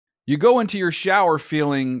You go into your shower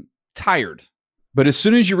feeling tired, but as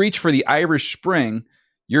soon as you reach for the Irish Spring,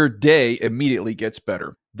 your day immediately gets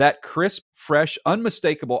better. That crisp, fresh,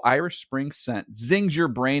 unmistakable Irish Spring scent zings your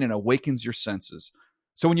brain and awakens your senses.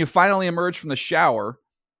 So when you finally emerge from the shower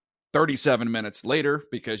 37 minutes later,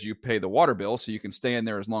 because you pay the water bill so you can stay in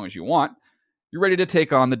there as long as you want, you're ready to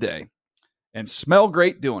take on the day and smell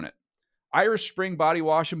great doing it. Irish Spring Body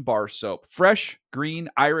Wash and Bar Soap. Fresh, green,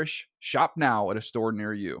 Irish. Shop now at a store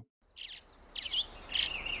near you.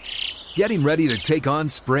 Getting ready to take on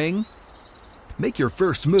spring? Make your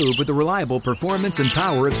first move with the reliable performance and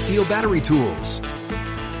power of Steel battery tools.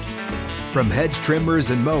 From hedge trimmers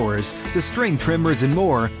and mowers to string trimmers and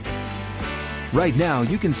more, right now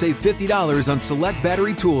you can save $50 on select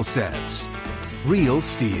battery tool sets. Real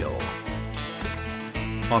Steel.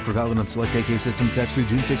 Offer valid on select AK system sets through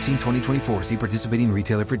June 16, 2024. See participating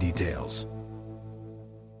retailer for details.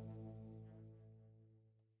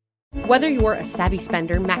 Whether you're a savvy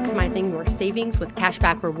spender maximizing your savings with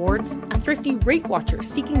cashback rewards, a thrifty rate watcher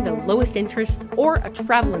seeking the lowest interest, or a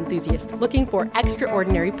travel enthusiast looking for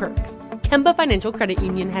extraordinary perks, Kemba Financial Credit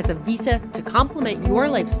Union has a visa to complement your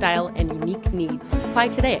lifestyle and unique needs. Apply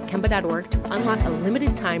today at Kemba.org to unlock a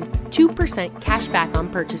limited time 2% cash back on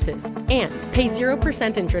purchases and pay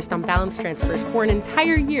 0% interest on balance transfers for an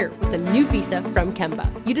entire year with a new visa from Kemba.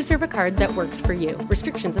 You deserve a card that works for you.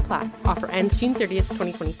 Restrictions apply. Offer ends June 30th,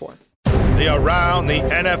 2024. The Around the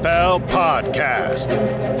NFL podcast.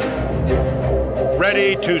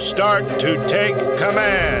 Ready to start to take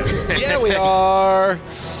command. Yeah, we are.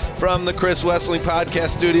 From the Chris Wesseling podcast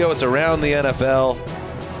studio, it's Around the NFL.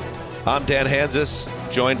 I'm Dan Hanzus,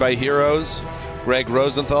 joined by heroes Greg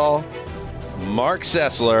Rosenthal, Mark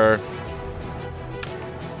Sessler.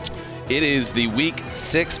 It is the Week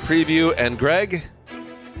 6 preview, and Greg,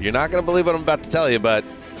 you're not going to believe what I'm about to tell you, but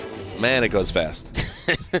man, it goes fast.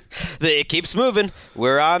 It keeps moving.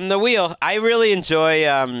 We're on the wheel. I really enjoy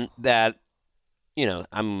that. You know,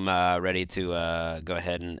 I'm ready to go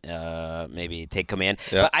ahead and maybe take command.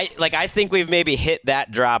 Yep. But I think we've maybe hit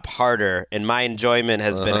that drop harder, and my enjoyment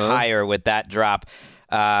has been higher with that drop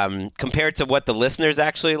compared to what the listeners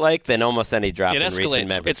actually like than almost any drop in recent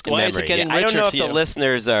memory. Why is it getting richer I don't know if to the you?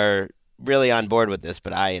 listeners are really on board with this,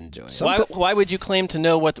 but I enjoy it. Why would you claim to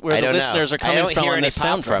know where the listeners are coming from on this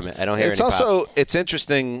sound from it? I don't hear it's any also pop. It's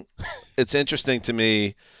interesting. It's interesting to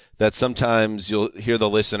me that sometimes you'll hear the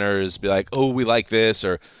listeners be like, "Oh, we like this,"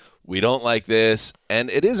 or "We don't like this,"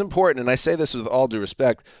 and it is important. And I say this with all due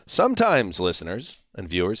respect. Sometimes listeners and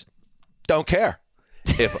viewers don't care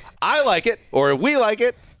if I like it or we like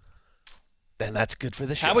it. Then that's good for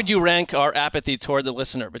the show. How would you rank our apathy toward the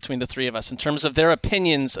listener between the three of us in terms of their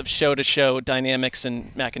opinions of show-to-show dynamics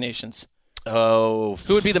and machinations? Oh,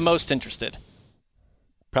 who would be the most interested?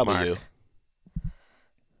 Probably Mark. you.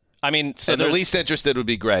 I mean, so and the least interested would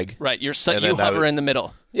be Greg. Right, you hover in the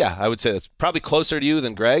middle. Yeah, I would say that's probably closer to you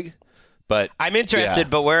than Greg. But I'm interested,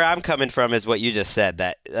 but where I'm coming from is what you just said,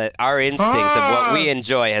 that our instincts of what we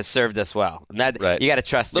enjoy has served us well. And that you got to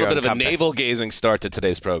trust your own compass. A little bit of a navel-gazing start to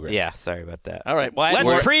today's program. Yeah, sorry about that. All right. Well,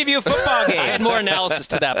 let's preview football games. I had more analysis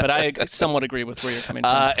to that, but I somewhat agree with where you're coming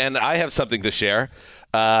from. And I have something to share.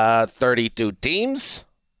 32 teams,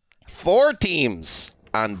 4 teams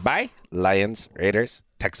on bye. Lions, Raiders,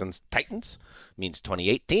 Texans, Titans. Means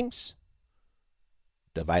 28 teams.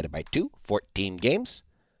 Divided by 2, 14 games.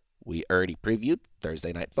 We already previewed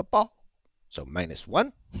Thursday Night Football, so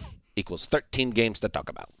 -1 equals 13 games to talk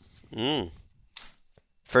about.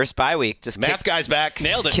 First bye week. Just math guy's back.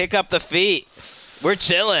 Nailed it. Kick up the feet. We're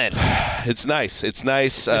chilling. It's nice. It's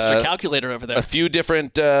nice. Mr. Calculator over there. A few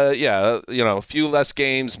different, a few less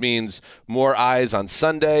games means more eyes on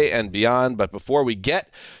Sunday and beyond. But before we get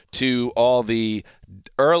to all the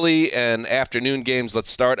early and afternoon games, let's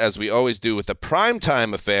start, as we always do, with the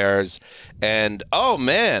primetime affairs. And, oh,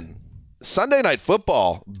 man, Sunday Night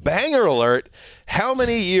Football, banger alert. How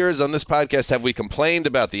many years on this podcast have we complained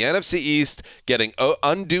about the NFC East getting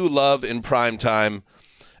undue love in primetime?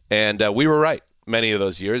 And we were right. Many of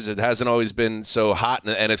those years. It hasn't always been so hot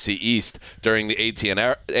in the NFC East during the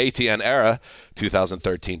ATN era,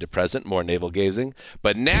 2013 to present, more navel-gazing.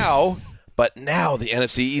 But now the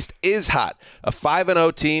NFC East is hot. A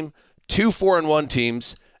 5-0 team, 2 4-1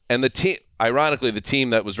 teams, and the team, ironically, the team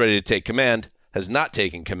that was ready to take command has not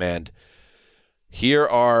taken command. Here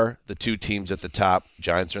are the 2 teams at the top.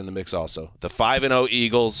 Giants are in the mix also. The 5-0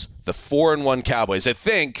 Eagles, the 4-1 Cowboys. I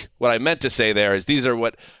think what I meant to say there is these are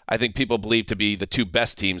what I think people believe to be the 2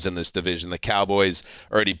 best teams in this division. The Cowboys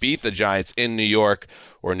already beat the Giants in New York,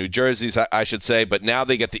 or New Jersey, I should say, but now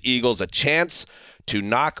they get the Eagles a chance to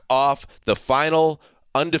knock off the final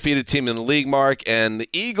undefeated team in the league, Mark. And the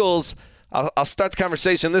Eagles, I'll start the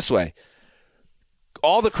conversation this way.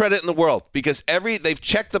 All the credit in the world, because they've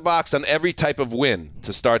checked the box on every type of win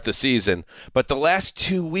to start the season. But the last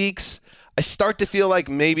 2 weeks, I start to feel like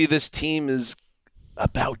maybe this team is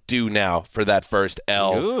about due now for that first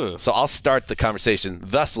L. Ooh. So I'll start the conversation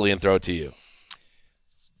thusly and throw it to you.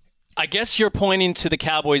 I guess you're pointing to the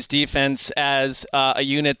Cowboys defense as a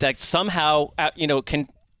unit that somehow, can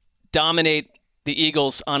dominate the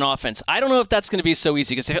Eagles on offense. I don't know if that's going to be so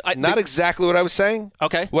easy. Not exactly what I was saying.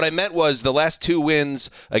 Okay. What I meant was the last 2 wins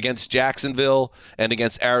against Jacksonville and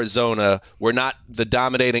against Arizona were not the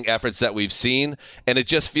dominating efforts that we've seen. And it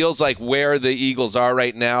just feels like where the Eagles are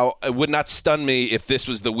right now, it would not stun me if this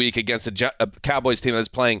was the week against a Cowboys team that's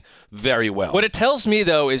playing very well. What it tells me,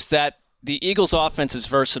 though, is that the Eagles' offense is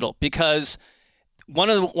versatile because one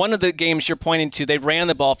of the games you're pointing to, they ran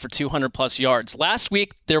the ball for 200-plus yards. Last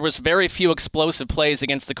week, there was very few explosive plays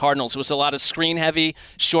against the Cardinals. It was a lot of screen-heavy,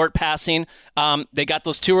 short passing. They got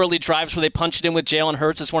those 2 early drives where they punched in with Jalen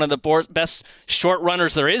Hurts as one of the best short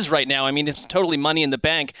runners there is right now. I mean, it's totally money in the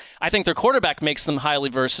bank. I think their quarterback makes them highly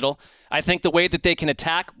versatile. I think the way that they can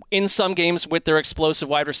attack in some games with their explosive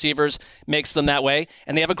wide receivers makes them that way.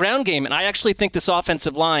 And they have a ground game. And I actually think this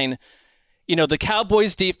offensive line, the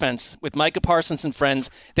Cowboys defense with Micah Parsons and friends,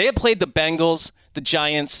 they have played the Bengals, the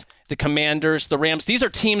Giants, the Commanders, the Rams. These are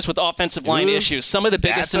teams with offensive line issues, some of the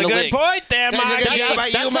biggest in the league. That's a good point there,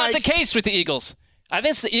 Mike. That's not the case with the Eagles. I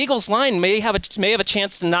think the Eagles line may have a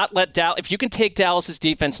chance to not let Dallas. If you can take Dallas's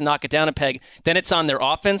defense and knock it down a peg, then it's on their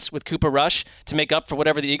offense with Cooper Rush to make up for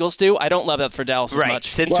whatever the Eagles do. I don't love that for Dallas as much.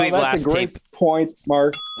 Since we've that's a great point,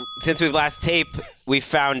 Mark. Since we've last taped, we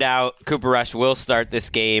found out Cooper Rush will start this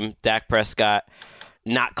game. Dak Prescott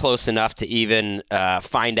not close enough to even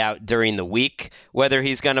find out during the week whether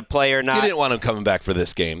he's going to play or not. You didn't want him coming back for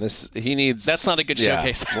this game. That's not a good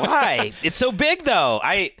showcase. Why? It's so big, though.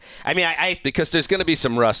 I mean, because there's going to be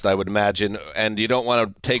some rust, I would imagine, and you don't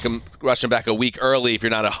want to rush him back a week early if you're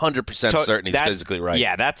not 100% certain he's physically right.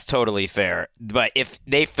 Yeah, that's totally fair. But if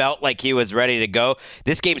they felt like he was ready to go,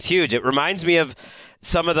 this game's huge. It reminds me of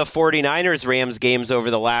some of the 49ers-Rams games over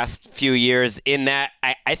the last few years in that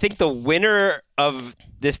I think the winner of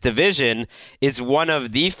this division is one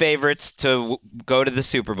of the favorites to go to the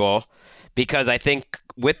Super Bowl because I think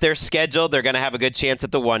with their schedule, they're going to have a good chance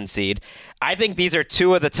at the 1 seed. I think these are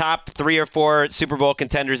 2 of the top 3 or 4 Super Bowl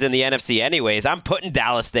contenders in the NFC anyways. I'm putting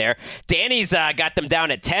Dallas there. Danny's got them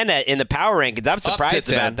down at 10 in the power rankings. I'm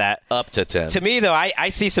surprised about that. Up to 10. To me, though, I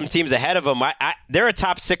see some teams ahead of them. They're a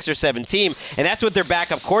top 6 or 7 team, and that's with their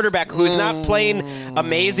backup quarterback who's not playing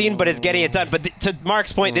amazing but is getting it done. But to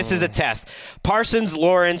Mark's point, this is a test. Parsons,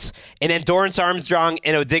 Lawrence, and then Dorrance Armstrong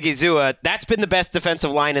and Odigizua, that's been the best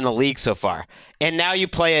defensive line in the league so far. And now you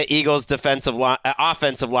play an Eagles offensive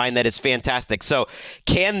line that is fantastic. So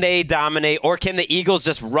can they dominate, or can the Eagles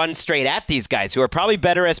just run straight at these guys who are probably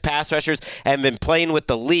better as pass rushers and been playing with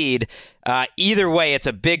the lead? Either way, it's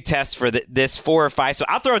a big test for this 4 or 5. So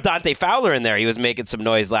I'll throw Dante Fowler in there. He was making some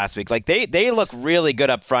noise last week. Like they look really good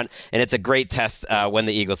up front, and it's a great test when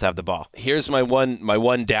the Eagles have the ball. Here's my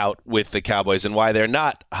one doubt with the Cowboys and why they're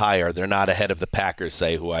not higher. They're not ahead of the Packers,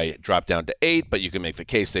 say, who I dropped down to 8, but you can make the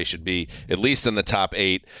case they should be at least in the top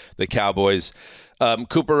 8. The Cowboys.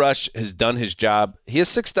 Cooper Rush has done his job. He has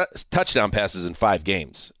 6 touchdown passes in 5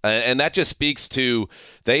 games, and that just speaks to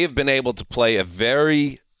they have been able to play a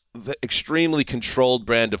very extremely controlled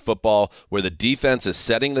brand of football where the defense is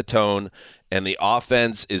setting the tone and the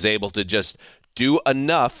offense is able to just do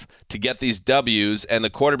enough to get these W's, and the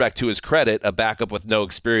quarterback, to his credit, a backup with no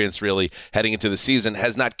experience really heading into the season,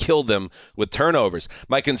 has not killed them with turnovers.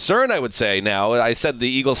 My concern, I would say now, I said the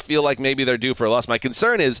Eagles feel like maybe they're due for a loss. My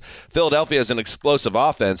concern is Philadelphia has an explosive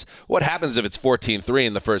offense. What happens if it's 14-3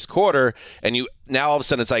 in the first quarter, and now all of a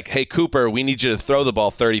sudden it's like, hey, Cooper, we need you to throw the ball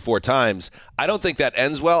 34 times. I don't think that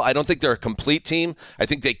ends well. I don't think they're a complete team. I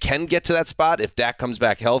think they can get to that spot if Dak comes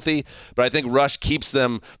back healthy, but I think Rush keeps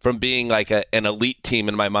them from being like an elite team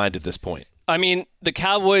in my mind at this point. I mean, the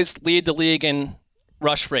Cowboys lead the league in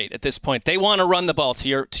rush rate at this point. They want to run the ball, to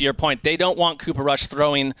your point. They don't want Cooper Rush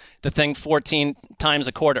throwing the thing 14 times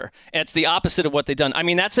a quarter. And it's the opposite of what they've done. I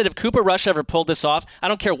mean, that's it. If Cooper Rush ever pulled this off, I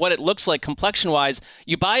don't care what it looks like complexion-wise,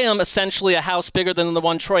 you buy him essentially a house bigger than the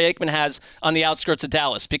one Troy Aikman has on the outskirts of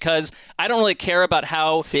Dallas, because I don't really care about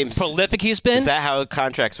how prolific he's been. Is that how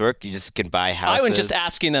contracts work? You just can buy houses? I was just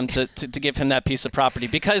asking them to give him that piece of property,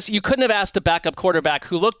 because you couldn't have asked a backup quarterback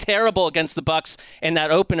who looked terrible against the Bucs in that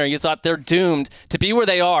opener. You thought they're doomed to be be where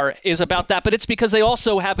they are is about that, but it's because they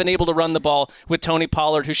also have been able to run the ball with Tony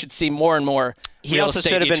Pollard, who should see more and more He real also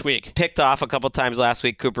estate should have each been week. picked off a couple times last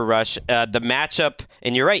week, Cooper Rush. The matchup,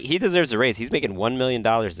 and you're right, he deserves a raise. He's making $1 million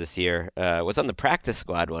this year. Was on the practice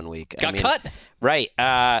squad one week. Got cut. Right.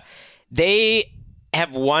 They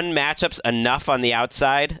have won matchups enough on the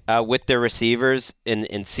outside with their receivers in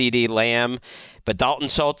CeeDee Lamb, but Dalton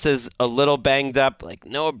Schultz is a little banged up. Like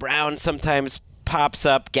Noah Brown sometimes pops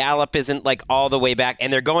up. Gallup isn't like all the way back,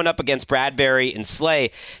 and they're going up against Bradbury and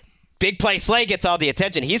Slay. Big play Slay gets all the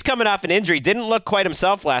attention. He's coming off an injury, didn't look quite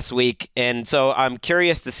himself last week, and so I'm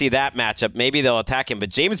curious to see that matchup. Maybe they'll attack him, but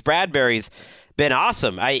James Bradbury's been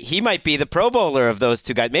awesome. He might be the Pro Bowler of those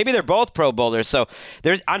two guys. Maybe they're both Pro Bowlers. So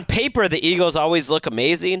on paper, the Eagles always look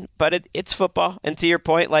amazing, but it's football. And to your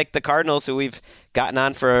point, like the Cardinals, who we've gotten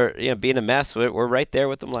on for being a mess, we're right there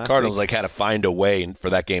with them last Cardinals week. had to find a way for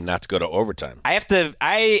that game not to go to overtime.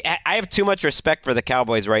 I have too much respect for the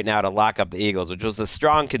Cowboys right now to lock up the Eagles, which was a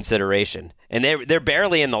strong consideration. And they're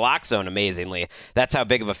barely in the lock zone, amazingly. That's how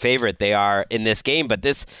big of a favorite they are in this game. But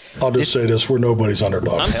I'll just say this: we're nobody's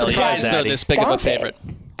underdog. I'm surprised they're this big of a favorite.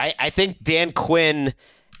 I think Dan Quinn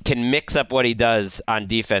can mix up what he does on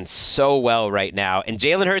defense so well right now. And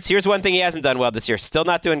Jalen Hurts, here's one thing he hasn't done well this year. Still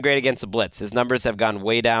not doing great against the blitz. His numbers have gone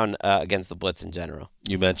way down against the blitz in general.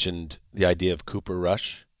 You mentioned the idea of Cooper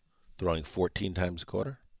Rush throwing 14 times a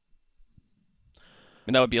quarter.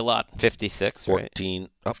 And that would be a lot. 56, 14.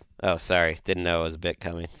 Right? Oh, sorry. Didn't know it was a bit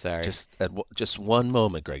coming. Sorry. Just one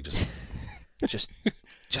moment, Greg.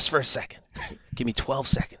 Just for a second. Give me 12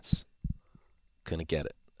 seconds. Couldn't get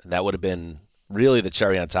it. And that would have been really the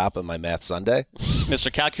cherry on top of my Math Sunday.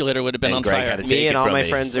 Mr. Calculator would have been And on Greg fire. had to Me take and it all from my me.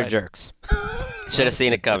 friends are jerks. Should have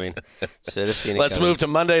seen it coming. Let's move to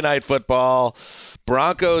Monday Night Football.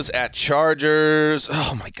 Broncos at Chargers.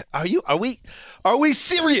 Oh my God! Are we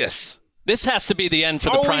serious? This has to be the end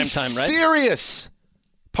for the prime time, right? Serious?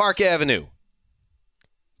 Park Avenue.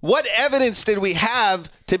 What evidence did we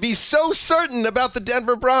have to be so certain about the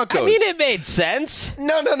Denver Broncos? I mean, it made sense.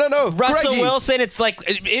 No. Russell Greggy. Wilson, it's like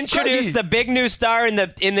introduce Greggy. the big new star in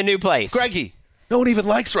the new place. Greggy, no one even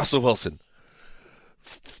likes Russell Wilson.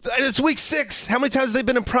 It's week 6. How many times have they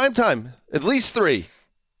been in primetime? At least 3.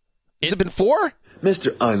 Has it been 4?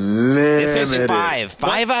 Mr. Unlimited. This is 5.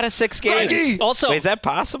 5 out of 6 games. Greggy. Also, Wait, is that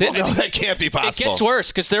possible? No, that can't be it possible. gets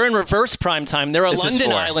worse because they're in reverse prime time. They're a This is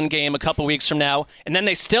London 4. Island game a couple weeks from now, and then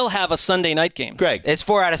they still have a Sunday night game. Greg, It's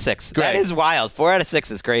 4 out of 6. Greg. That is wild. 4 out of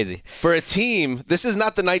 6 is crazy. for a team, this is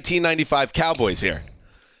not the 1995 Cowboys here.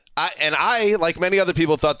 I, like many other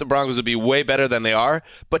people, thought the Broncos would be way better than they are.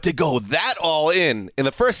 But to go that all in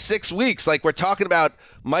the first 6 weeks, like we're talking about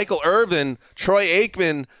Michael Irvin, Troy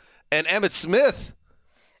Aikman, and Emmitt Smith.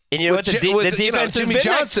 And you know what? The defense has Jimmy been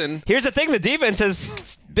Johnson. Here's the thing: the defense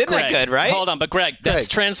has been Greg, that good, right? Hold on, but Greg, that's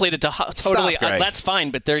translated to totally. Greg. That's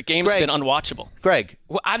fine, but their game's Greg. been unwatchable. Greg,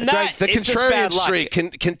 Well, I'm not. Greg, the it's just bad contrarian luck.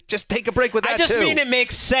 streak can just take a break with that I just too. mean it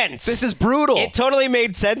makes sense. This is brutal. It totally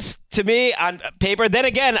made sense to me on paper. Then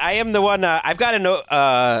again, I am the one. I've got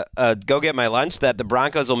to go get my lunch that the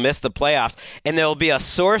Broncos will miss the playoffs, and there will be a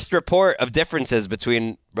sourced report of differences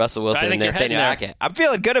between Russell Wilson and Nathaniel Hackett. I'm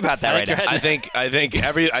feeling good about that right now. I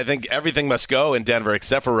think everything must go in Denver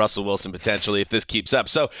except for Russell Wilson potentially if this keeps up.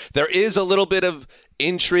 So there is a little bit of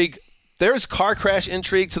intrigue. There's car crash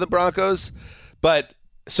intrigue to the Broncos, but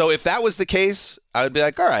so if that was the case, I would be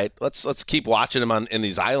like, all right, let's keep watching them in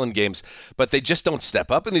these island games. But they just don't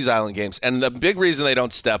step up in these island games, and the big reason they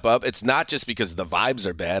don't step up, it's not just because the vibes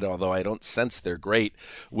are bad, although I don't sense they're great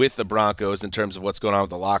with the Broncos in terms of what's going on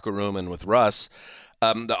with the locker room and with Russ.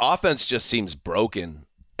 The offense just seems broken.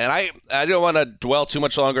 And I don't want to dwell too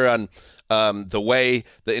much longer on the way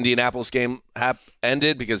the Indianapolis game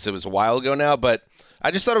ended because it was a while ago now, but I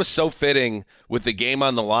just thought it was so fitting with the game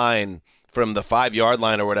on the line from the 5-yard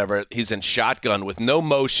line or whatever. He's in shotgun with no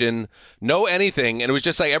motion, no anything, and it was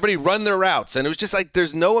just like everybody run their routes. And it was just like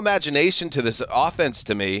there's no imagination to this offense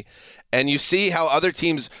to me. And you see how other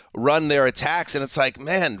teams run their attacks, and it's like,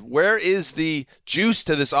 man, where is the juice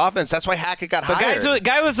to this offense? That's why Hackett got hired. But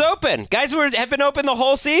guy was open. Guys have been open the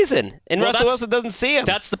whole season, and Russell Wilson doesn't see him.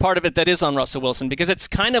 That's the part of it that is on Russell Wilson, because it's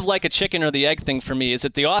kind of like a chicken or the egg thing for me. Is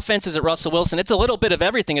it the offense? Is it Russell Wilson? It's a little bit of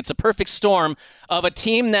everything. It's a perfect storm of a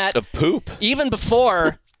team that of poop. Even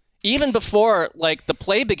before like the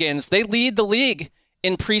play begins, they lead the league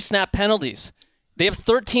in pre-snap penalties. They have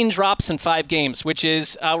 13 drops in 5 games, which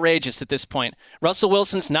is outrageous at this point. Russell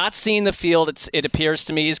Wilson's not seeing the field, it appears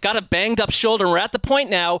to me. He's got a banged-up shoulder. We're at the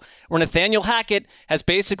point now where Nathaniel Hackett has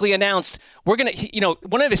basically announced we're going to,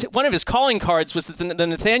 one of his calling cards was the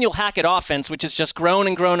Nathaniel Hackett offense, which has just grown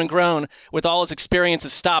and grown and grown with all his experience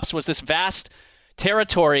as stops, was this vast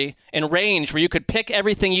territory and range where you could pick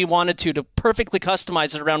everything you wanted to perfectly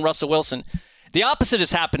customize it around Russell Wilson. The opposite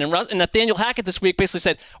has happened, and Nathaniel Hackett this week basically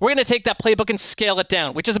said, we're going to take that playbook and scale it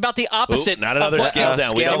down, which is about the opposite. Not another scale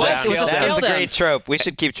down. It was a scale down. That's a great trope. We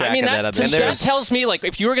should keep track of that. That tells me, like,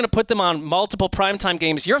 if you were going to put them on multiple primetime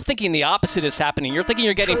games, you're thinking the opposite is happening. You're thinking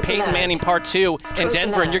you're getting Peyton Manning Part 2 in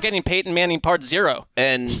Denver, and you're getting Peyton Manning Part 0.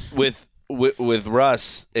 And with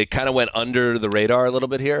Russ, it kind of went under the radar a little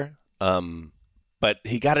bit here. But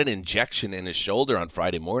he got an injection in his shoulder on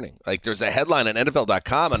Friday morning. Like, there's a headline on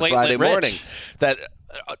NFL.com on Friday morning that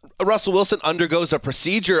Russell Wilson undergoes a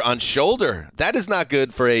procedure on shoulder. That is not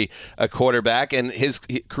good for a quarterback, and his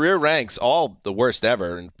career ranks all the worst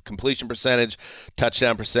ever in completion percentage,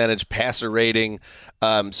 touchdown percentage, passer rating.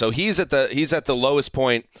 So he's at the lowest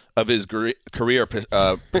point of his career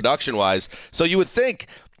production-wise. So you would think,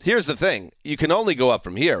 here's the thing, you can only go up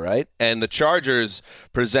from here, right? And the Chargers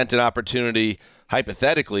present an opportunity,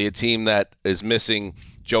 hypothetically, a team that is missing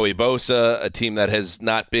Joey Bosa, a team that has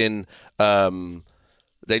not been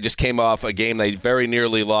they just came off a game they very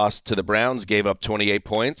nearly lost to the Browns, gave up 28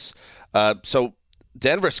 points. So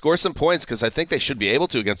Denver scores some points because I think they should be able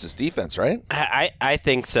to against this defense, right? I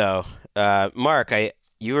think so. Mark,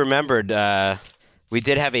 you remembered we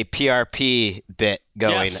did have a PRP bit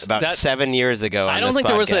going about 7 years ago. I don't think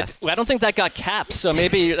I don't think that got capped, so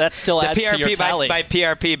maybe that still adds to your tally. My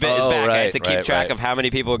PRP bit is back. I had to keep track of how many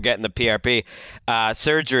people are getting the PRP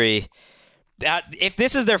surgery. If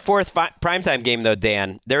this is their fourth primetime game, though,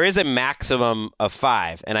 Dan, there is a maximum of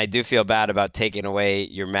 5, and I do feel bad about taking away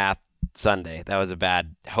your math Sunday. That was a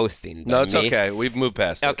bad hosting. No, it's okay. We've moved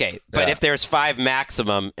past it. Okay, but if there's 5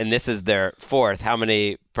 maximum, and this is their 4th, how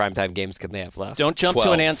many primetime games can they have left? Don't jump 12.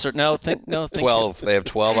 to an answer. No, thank 12. You. They have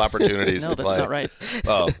 12 opportunities no, to play. No, that's not right.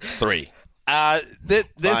 Oh, 3. Fine,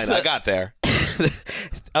 I got there.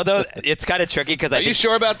 Although it's kind of tricky because Are you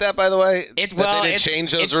sure about that, by the way? They didn't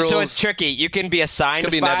change those rules? So it's tricky. You can be assigned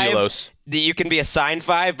 5. Nebulous. You can be assigned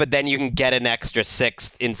 5, but then you can get an extra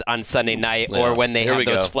 6 on Sunday night or when they have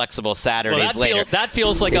those flexible Saturdays later. That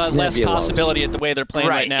feels like a less possibility at the way they're playing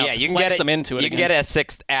right now. Yeah, you can flex get them into it. You can get a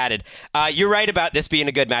 6th added. You're right about this being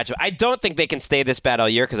a good matchup. I don't think they can stay this bad all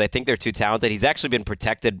year because I think they're too talented. He's actually been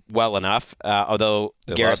protected well enough, although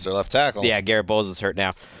they lost their left tackle. Yeah, Garrett Bowles is hurt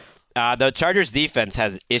now. The Chargers defense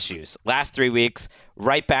has issues. Last 3 weeks,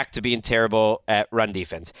 right back to being terrible at run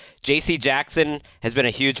defense. J.C. Jackson has been a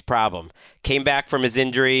huge problem. Came back from his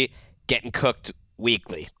injury, getting cooked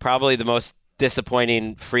weekly. Probably the most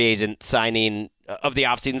disappointing free agent signing of the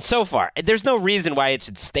offseason so far. There's no reason why it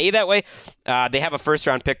should stay that way. They have a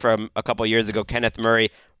first-round pick from a couple years ago, Kenneth Murray,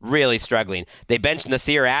 really struggling. They benched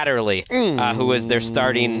Nasir Adderley, who was their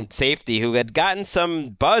starting safety, who had gotten some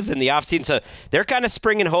buzz in the offseason. So they're kind of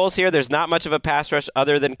springing holes here. There's not much of a pass rush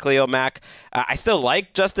other than Khalil Mack. I still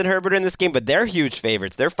like Justin Herbert in this game, but they're huge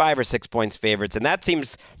favorites. They're 5 or 6 points favorites, and that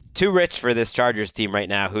seems too rich for this Chargers team right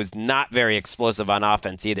now, who's not very explosive on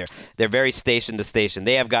offense either. They're very station to station.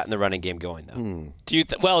 They have gotten the running game going, though.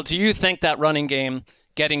 Do you think that running game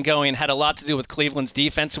getting going had a lot to do with Cleveland's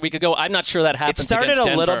defense a week ago? I'm not sure that happened. It started against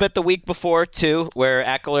a little bit the week before, too, where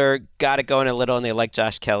Eckler got it going a little, and they like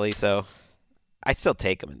Josh Kelly, so I still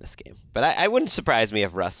take him in this game. But I wouldn't surprise me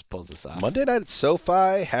if Russ pulls this off. Monday night at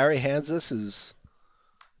SoFi, Harry Hansis is,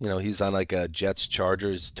 he's on like a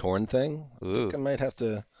Jets-Chargers torn thing. I think I might have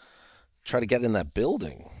to try to get in that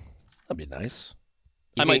building. That'd be nice.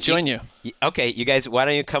 I might join you. Okay, you guys, why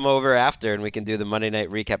don't you come over after and we can do the Monday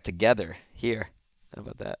night recap together here? How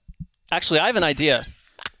about that? Actually, I have an idea.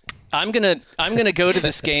 I'm gonna go to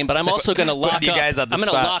this game, but I'm also gonna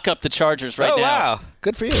lock up the Chargers right now. Oh wow,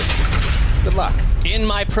 good for you. Good luck. In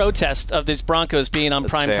my protest of these Broncos being on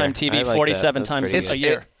primetime TV 47 times a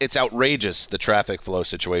year. It's outrageous, the traffic flow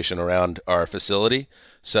situation around our facility.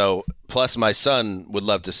 So, plus my son would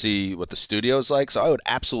love to see what the studio's like. So I would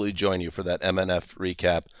absolutely join you for that MNF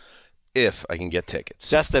recap if I can get tickets.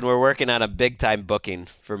 Justin, we're working on a big-time booking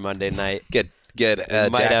for Monday night. Get Jack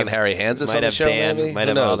and Harry Hansis on the show, Dan, maybe? Might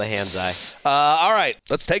have all the hands eye. All right,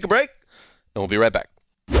 let's take a break, and we'll be right back.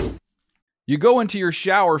 You go into your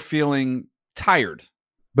shower feeling tired,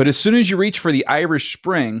 but as soon as you reach for the Irish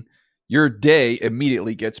Spring, your day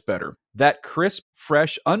immediately gets better. That crisp,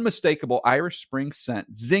 fresh, unmistakable Irish Spring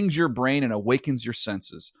scent zings your brain and awakens your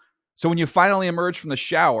senses. So when you finally emerge from the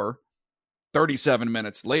shower 37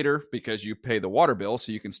 minutes later, because you pay the water bill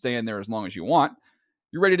so you can stay in there as long as you want,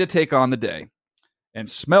 you're ready to take on the day. And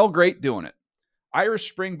smell great doing it.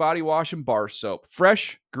 Irish Spring Body Wash and Bar Soap.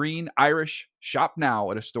 Fresh, green, Irish. Shop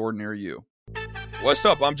now at a store near you. What's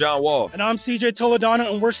up? I'm John Wall. And I'm CJ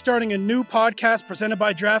Toledano, and we're starting a new podcast presented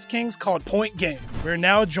by DraftKings called Point Game. We're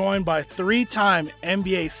now joined by 3-time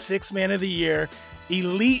NBA Sixth Man of the Year,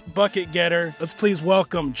 elite bucket getter. Let's please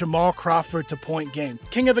welcome Jamal Crawford to Point Game.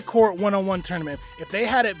 King of the Court one-on-one tournament. If they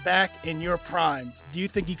had it back in your prime, do you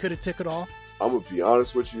think you could have took it all? I'm going to be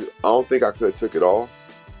honest with you. I don't think I could have took it all,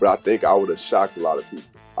 but I think I would have shocked a lot of people.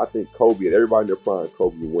 I think Kobe and everybody in their prime,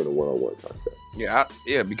 Kobe would win a one-on-one contest.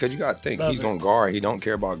 Yeah, because you got to think. He's going to guard. He don't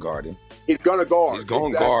care about guarding. He's going to guard. He's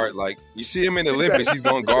going to guard. Like, you see him in the Olympics, he's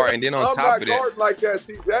going to guard. And then on top of that. Like that,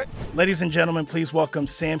 see that? Ladies and gentlemen, please welcome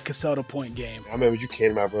Sam Cassell to Point Game. I remember you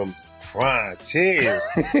came in my room crying, tears.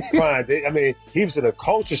 Crying. I mean, he was in a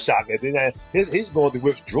culture shock. And then he's going through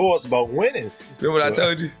withdrawals about winning. Remember what I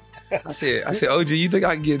told you? I said, OG, you think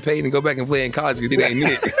I can get paid and go back and play in college because it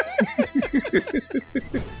ain't it?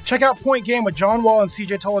 Check out Point Game with John Wall and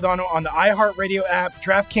CJ Toledano on the iHeartRadio app,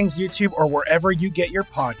 DraftKings YouTube, or wherever you get your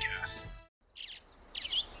podcasts.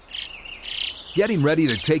 Getting ready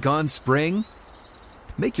to take on spring?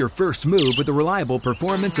 Make your first move with the reliable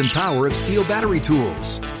performance and power of Steel battery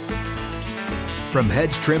tools. From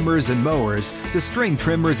hedge trimmers and mowers to string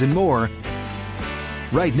trimmers and more,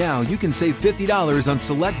 right now you can save $50 on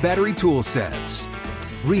select battery tool sets.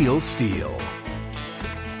 Real Steel.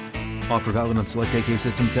 Offer valid on select AK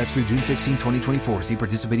system sets through June 16, 2024. See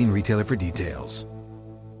participating retailer for details.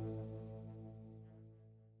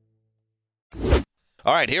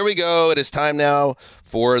 All right, here we go. It is time now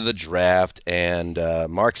for the draft. And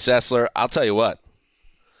Mark Sessler, I'll tell you what.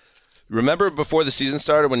 Remember before the season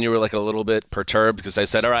started when you were like a little bit perturbed because I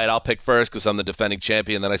said, all right, I'll pick first because I'm the defending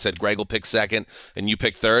champion. Then I said Greg will pick second and you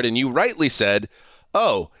pick third. And you rightly said,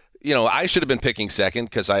 oh, you know, I should have been picking second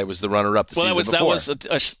because I was the runner-up the season before. Well, that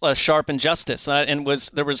was a sharp injustice, and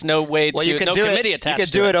there was no way you no committee attached to it. You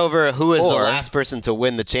could do it over who is the last person to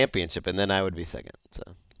win the championship, and then I would be second. So.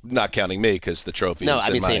 Not counting me because the trophy is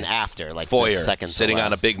I mean saying after, like foyer, the second sitting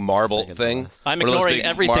on a big marble thing. I'm ignoring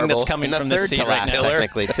everything that's coming from this seat right now.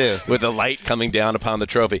 Technically, too. With the light coming down upon the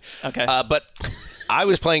trophy. Okay. But I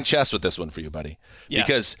was playing chess with this one for you, buddy. Yeah.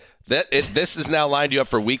 Because this has now lined you up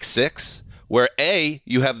for week 6, where A,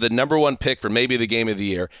 you have the number 1 pick for maybe the game of the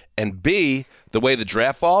year, and B, the way the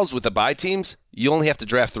draft falls with the bye teams, you only have to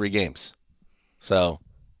draft 3 games. So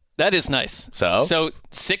that is nice. So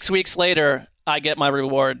 6 weeks later, I get my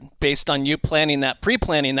reward based on you pre-planning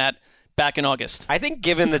that back in August. I think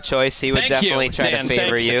given the choice, he would definitely try to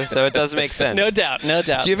favor you, so it does make sense. No doubt.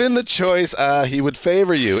 Given the choice, he would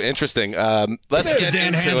favor you. Interesting. Let's get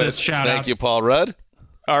into it. Thank you, Paul Rudd.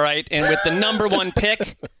 All right, and with the number 1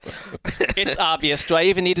 pick, it's obvious. Do I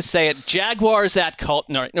even need to say it? Jaguars at Colts.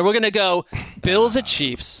 No, we're going to go Bills at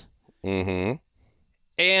Chiefs. Mm-hmm.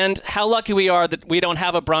 And how lucky we are that we don't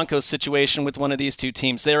have a Broncos situation with one of these two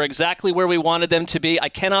teams. They're exactly where we wanted them to be. I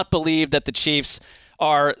cannot believe that the Chiefs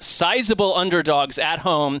are sizable underdogs at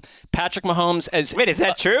home. Patrick Mahomes as... Wait, is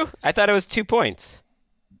that true? I thought it was 2 points.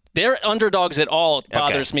 They're underdogs at all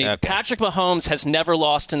bothers me. Okay. Patrick Mahomes has never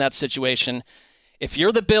lost in that situation. If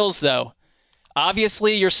you're the Bills, though,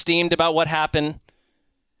 obviously you're steamed about what happened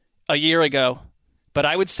a year ago. But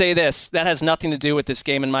I would say this, that has nothing to do with this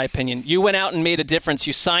game, in my opinion. You went out and made a difference.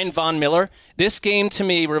 You signed Von Miller. This game, to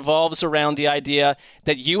me, revolves around the idea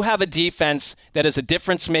that you have a defense that is a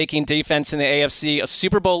difference-making defense in the AFC, a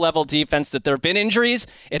Super Bowl-level defense, that there have been injuries.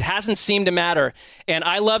 It hasn't seemed to matter. And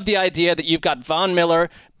I love the idea that you've got Von Miller,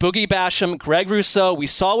 Boogie Basham, Greg Rousseau. We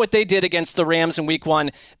saw what they did against the Rams in Week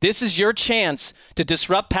 1. This is your chance to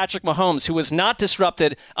disrupt Patrick Mahomes, who was not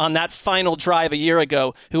disrupted on that final drive a year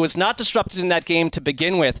ago, who was not disrupted in that game to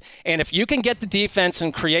begin with. And if you can get the defense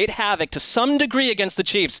and create havoc to some degree against the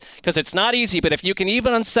Chiefs, because it's not easy, but if you can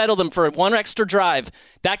even unsettle them for one extra drive,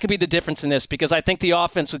 that could be the difference in this, because I think the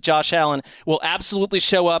offense with Josh Allen will absolutely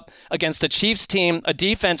show up against a Chiefs team, a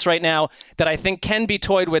defense right now that I think can be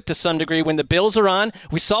toyed with to some degree. When the Bills are on,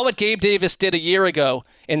 we saw what Gabe Davis did a year ago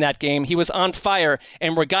in that game. He was on fire,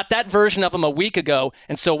 and we got that version of him a week ago,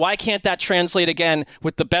 and so why can't that translate again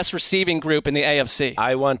with the best receiving group in the AFC?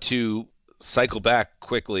 I want to cycle back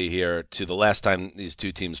quickly here to the last time these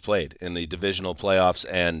two teams played in the divisional playoffs,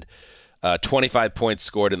 and 25 points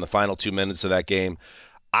scored in the final 2 minutes of that game.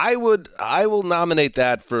 I will nominate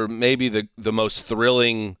that for maybe the most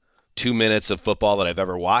thrilling 2 minutes of football that I've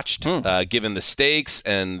ever watched, given the stakes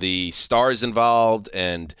and the stars involved,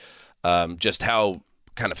 and just how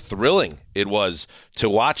kind of thrilling it was to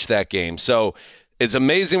watch that game. So it's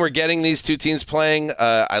amazing we're getting these two teams playing.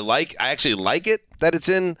 I actually like it that it's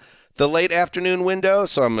in the late afternoon window.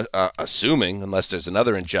 So I'm assuming, unless there's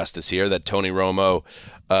another injustice here, that Tony Romo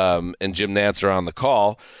and Jim Nantz are on the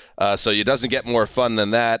call. So it doesn't get more fun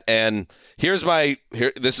than that. And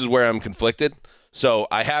this is where I'm conflicted. So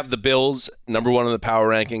I have the Bills number 1 in the power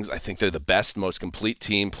rankings. I think they're the best, most complete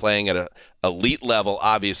team playing at an elite level.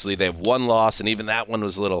 Obviously, they have 1 loss, and even that one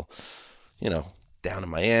was a little, down in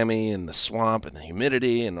Miami and the swamp and the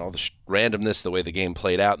humidity and all the randomness, the way the game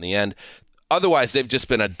played out in the end. Otherwise, they've just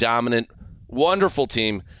been a dominant, wonderful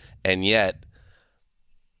team, and yet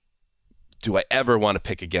do I ever want to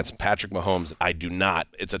pick against Patrick Mahomes? I do not.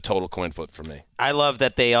 It's a total coin flip for me. I love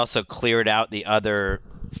that they also cleared out the other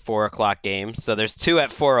 4 o'clock games. So there's 2 at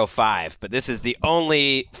 4:05, but this is the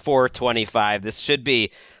only 4:25. This should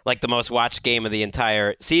be like the most watched game of the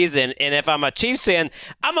entire season. And if I'm a Chiefs fan,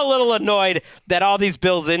 I'm a little annoyed that all these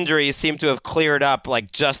Bills injuries seem to have cleared up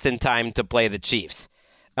like just in time to play the Chiefs.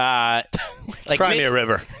 Cry me a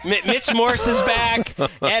river. Mitch Morse is back.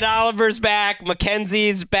 Ed Oliver's back.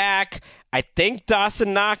 McKenzie's back. I think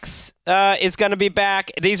Dawson Knox is going to be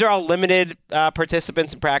back. These are all limited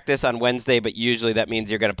participants in practice on Wednesday, but usually that means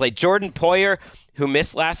you're going to play. Jordan Poyer, who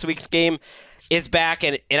missed last week's game, is back,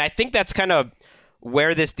 and I think that's kind of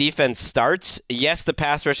where this defense starts. Yes, the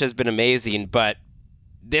pass rush has been amazing, but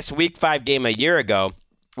this Week 5 game a year ago,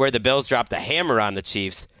 where the Bills dropped a hammer on the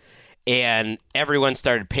Chiefs, and everyone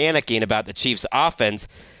started panicking about the Chiefs' offense,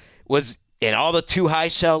 was in all the too high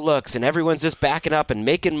shell looks, and everyone's just backing up and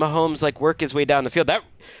making Mahomes like work his way down the field. That,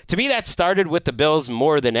 to me, that started with the Bills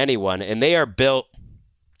more than anyone, and they are built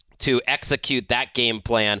to execute that game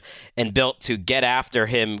plan and built to get after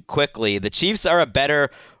him quickly. The Chiefs are a better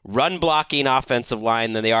run-blocking offensive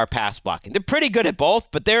line than they are pass-blocking. They're pretty good at both,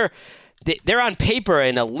 but they're on paper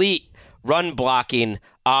an elite run-blocking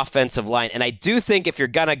offensive line, and I do think if you're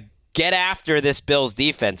going to get after this Bills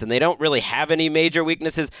defense, and they don't really have any major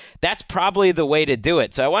weaknesses, that's probably the way to do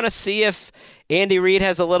it. So I want to see if Andy Reid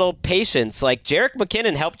has a little patience. Like, Jerick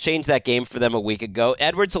McKinnon helped change that game for them a week ago.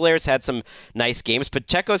 Edwards-Helaire had some nice games.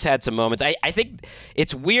 Pacheco's had some moments. I think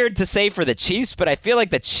it's weird to say for the Chiefs, but I feel like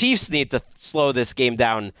the Chiefs need to slow this game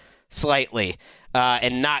down slightly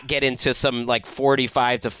and not get into some like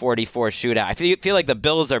 45-44 shootout. I feel like the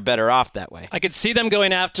Bills are better off that way. I could see them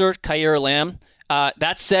going after Khair Lamb.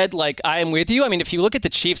 That said, I am with you. I mean, if you look at the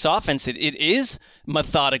Chiefs' offense, it is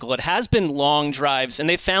methodical. It has been long drives, and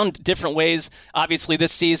they've found different ways, obviously,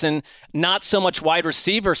 this season, not so much wide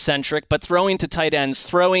receiver-centric, but throwing to tight ends,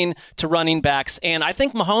 throwing to running backs. And I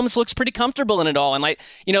think Mahomes looks pretty comfortable in it all. And,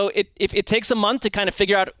 if it takes a month to kind of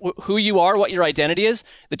figure out who you are, what your identity is,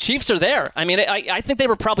 the Chiefs are there. I mean, I think they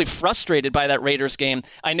were probably frustrated by that Raiders game.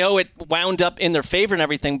 I know it wound up in their favor and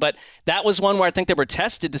everything, but that was one where I think they were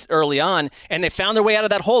tested early on, and they found their way out of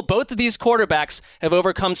that hole. Both of these quarterbacks have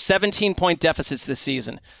overcome 17-point deficits this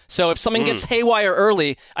season. So if something gets haywire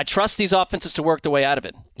early, I trust these offenses to work their way out of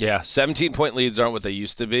it. Yeah, 17-point leads aren't what they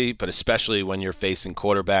used to be, but especially when you're facing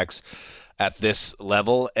quarterbacks at this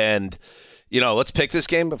level. And, let's pick this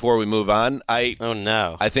game before we move on. I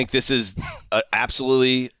think this is an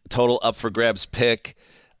absolutely total up for grabs pick.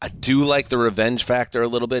 I do like the revenge factor a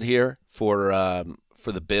little bit here for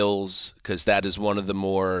the Bills, because that is one of the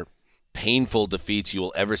more painful defeats you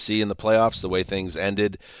will ever see in the playoffs, the way things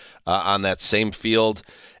ended on that same field.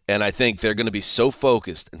 And I think they're going to be so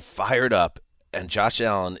focused and fired up, and Josh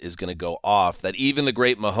Allen is going to go off, that even the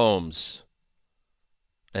great Mahomes,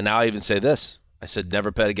 and now I even say this, I said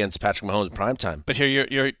never bet against Patrick Mahomes in primetime. But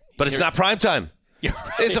here But it's not primetime. You're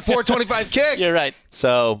right. It's a 425 kick. You're right.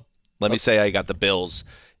 So let me say I got the Bills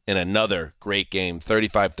in another great game,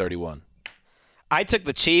 35-31. I took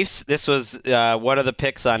the Chiefs. This was one of the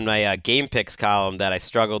picks on my game picks column that I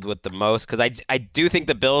struggled with the most, because I do think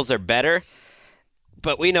the Bills are better,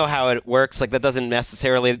 but we know how it works. Like, that doesn't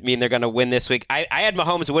necessarily mean they're going to win this week. I had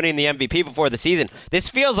Mahomes winning the MVP before the season. This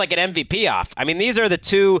feels like an MVP off. I mean, these are the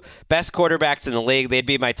 2 best quarterbacks in the league. They'd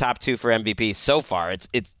be my top 2 for MVP so far.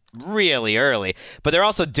 It's really early, but they're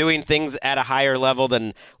also doing things at a higher level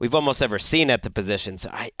than we've almost ever seen at the position. So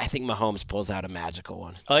I think Mahomes pulls out a magical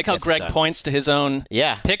one. I like how Greg points to his own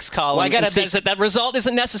picks column and says that result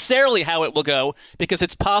isn't necessarily how it will go, because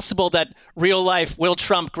it's possible that real life will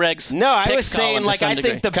trump Greg's I was saying, I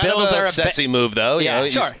think the Bills are a Sessy move, though. Yeah,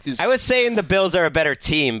 sure. I was saying the Bills are a better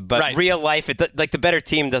team, but real life, the better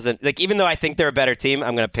team doesn't. Even though I think they're a better team,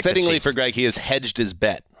 I'm going to pick the Chiefs. Fittingly for Greg, he has hedged his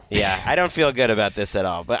bet. Yeah, I don't feel good about this at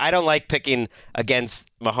all. But I don't like picking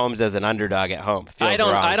against Mahomes as an underdog at home. I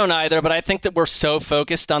don't either, but I think that we're so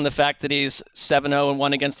focused on the fact that he's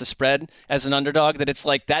 7-0-1 against the spread as an underdog that it's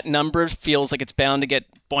like that number feels like it's bound to get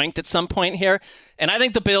boinked at some point here. And I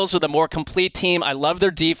think the Bills are the more complete team. I love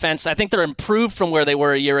their defense. I think they're improved from where they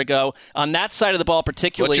were a year ago. On that side of the ball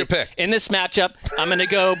particularly. What's your pick? In this matchup, I'm going to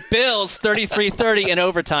go Bills 33-30 in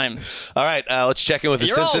overtime. All right, let's check in with the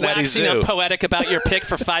Cincinnati Zoo. You're all waxing up poetic about your pick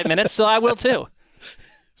for 5 minutes, so I will too.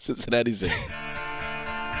 Cincinnati Zoo.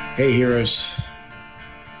 Hey, heroes.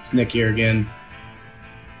 It's Nick here again.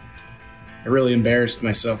 I really embarrassed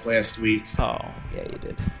myself last week. Oh, yeah, you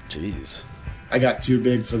did. Jeez. I got too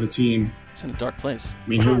big for the team. It's in a dark place. I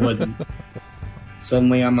mean, who wouldn't?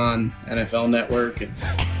 Suddenly I'm on NFL Network and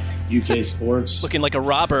UK Sports. Looking like a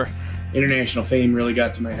robber. International fame really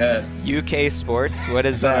got to my head. UK Sports? What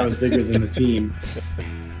is I that? thought I was bigger than the team.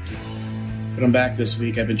 But I'm back this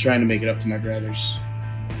week. I've been trying to make it up to my brothers.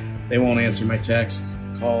 They won't answer my texts,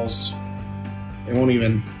 calls. They won't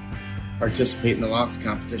even participate in the locks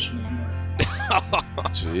competition anymore.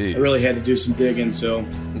 Jeez. I really had to do some digging, so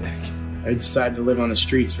I decided to live on the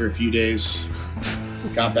streets for a few days.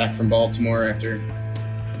 Got back from Baltimore after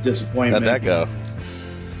a disappointment. How'd that go?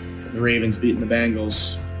 The Ravens beating the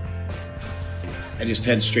Bengals. I just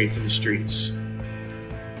head straight for the streets.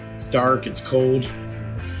 It's dark, it's cold.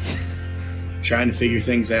 I'm trying to figure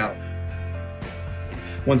things out.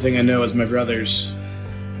 One thing I know is my brothers,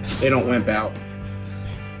 they don't wimp out.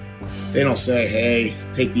 They don't say, hey,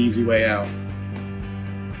 take the easy way out.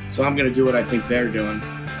 So I'm going to do what I think they're doing.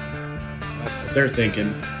 What they're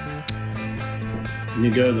thinking. And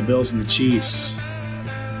you go to the Bills and the Chiefs.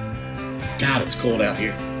 God, it's cold out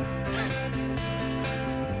here.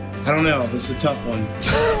 I don't know. This is a tough one.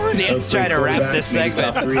 Dan's trying to wrap this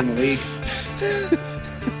segment. Top 3 in the league.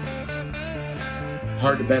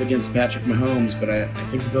 Hard to bet against Patrick Mahomes, but I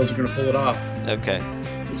think the Bills are going to pull it off. Okay.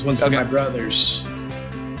 This one's for my brothers.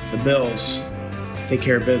 The Bills. Take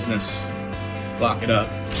care of business. Lock it up.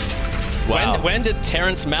 Wow. When did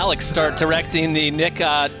Terrence Malick start directing the Nick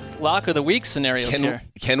Lock of the Week scenarios here?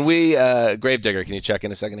 Can we, Gravedigger, can you check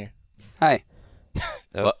in a second here? Hi.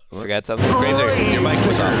 Forgot something? Gravedigger, your mic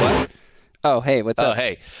was off. What? Oh, hey, what's up? Oh,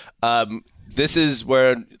 hey. This is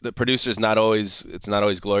where the producer's not always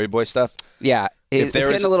Glory Boy stuff. Yeah, it's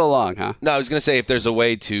getting a little long, huh? No, I was going to say if there's a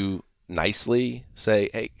way to nicely say,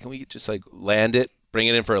 hey, can we just land it, bring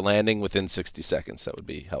it in for a landing within 60 seconds? That would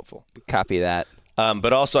be helpful. Copy that.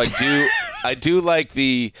 But also I do like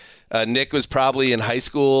the Nick was probably in high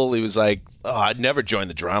school. He was like, oh, I'd never join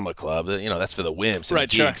the drama club. That's for the wimps and the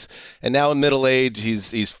geeks. Sure. And now in middle age,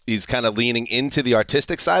 he's kind of leaning into the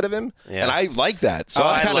artistic side of him. Yeah. And I like that. So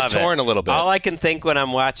I'm kind of torn a little bit. All I can think when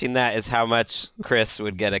I'm watching that is how much Chris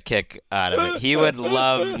would get a kick out of it. He would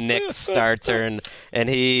love Nick's star turn, and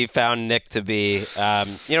he found Nick to be,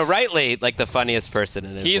 rightly like the funniest person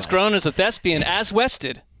in his life. He's grown as a thespian, as Wes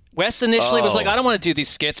did. Wes initially was like, I don't want to do these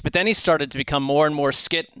skits, but then he started to become more and more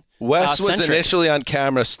skit Wes was centric. initially on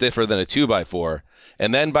camera stiffer than a 2x4,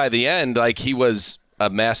 and then by the end, he was a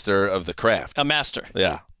master of the craft. A master.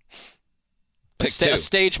 Yeah. A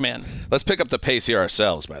stage man. Let's pick up the pace here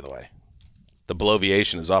ourselves, by the way. The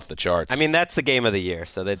bloviation is off the charts. I mean, that's the game of the year,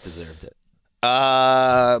 so they deserved it.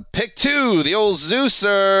 Pick 2, the old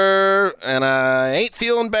Zeuser, and I ain't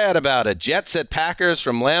feeling bad about it. Jets at Packers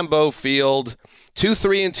from Lambeau Field. 2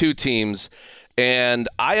 3-2 teams, and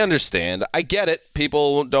I understand. I get it.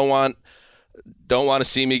 People don't want to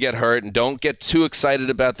see me get hurt and don't get too excited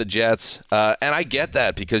about the Jets. And I get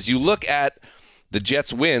that because you look at the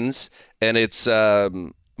Jets' wins, and it's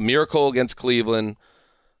miracle against Cleveland,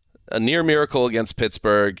 a near miracle against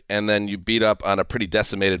Pittsburgh, and then you beat up on a pretty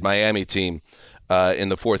decimated Miami team in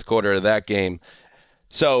the fourth quarter of that game.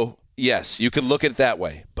 So, yes, you could look at it that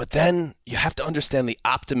way. But then you have to understand the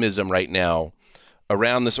optimism right now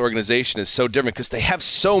around this organization is so different because they have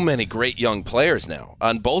so many great young players now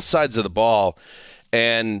on both sides of the ball.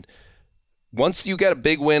 And once you get a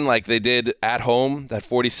big win like they did at home, that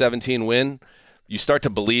 40-17 win, you start to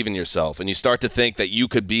believe in yourself and you start to think that you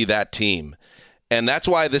could be that team. And that's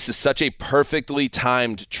why this is such a perfectly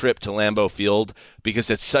timed trip to Lambeau Field, because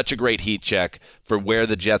it's such a great heat check for where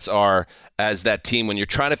the Jets are as that team when you're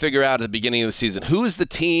trying to figure out at the beginning of the season, who is the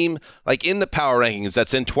team like in the power rankings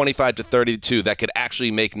that's in 25-32 that could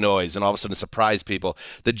actually make noise and all of a sudden surprise people.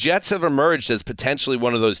 The Jets have emerged as potentially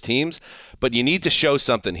one of those teams, but you need to show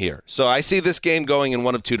something here. So I see this game going in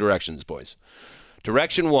one of two directions, boys.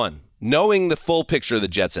 Direction one, knowing the full picture of the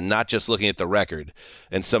Jets and not just looking at the record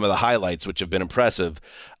and some of the highlights, which have been impressive,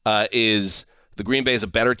 is the Green Bay is a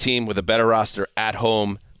better team with a better roster at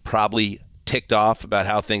home, probably ticked off about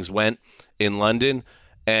how things went in London,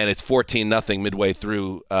 and it's 14-0 midway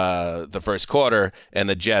through the first quarter, and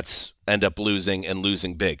the Jets end up losing and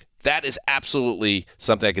losing big. That is absolutely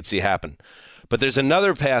something I could see happen. But there's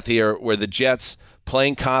another path here where the Jets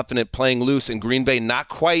playing confident, playing loose, and Green Bay not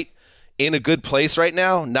quite in a good place right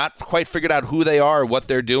now, not quite figured out who they are or what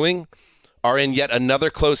they're doing, are in yet another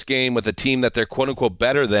close game with a team that they're quote-unquote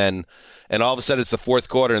better than, and all of a sudden it's the fourth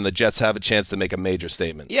quarter and the Jets have a chance to make a major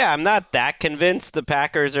statement. Yeah, I'm not that convinced the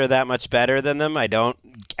Packers are that much better than them. I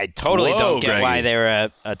totally don't get Greggy. why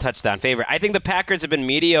they're a touchdown favorite. I think the Packers have been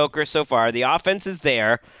mediocre so far. The offense is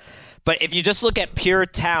there. But if you just look at pure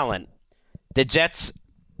talent, the Jets,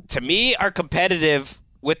 to me, are competitive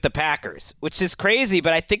with the Packers, which is crazy,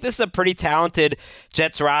 but I think this is a pretty talented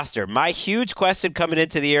Jets roster. My huge question coming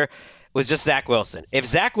into the year was just Zach Wilson. If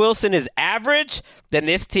Zach Wilson is average, then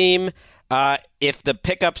this team, if the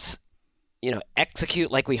pickups,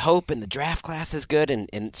 execute like we hope and the draft class is good,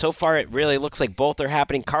 and so far it really looks like both are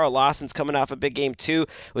happening. Carl Lawson's coming off a big game too.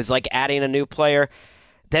 It was like adding a new player.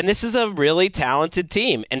 Then this is a really talented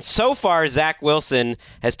team. And so far, Zach Wilson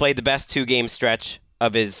has played the best 2-game stretch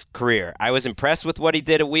of his career. I was impressed with what he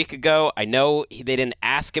did a week ago. I know they didn't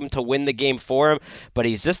ask him to win the game for him, but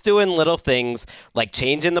he's just doing little things like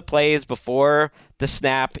changing the plays before the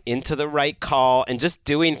snap into the right call and just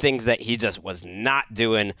doing things that he just was not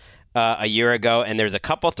doing a year ago. And there's a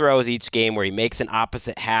couple throws each game where he makes an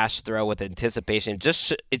opposite hash throw with anticipation.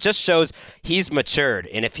 It just shows he's matured.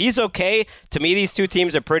 And if he's okay, to me, these two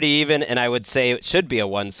teams are pretty even, and I would say it should be a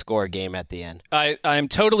one-score game at the end. I'm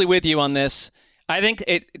totally with you on this. I think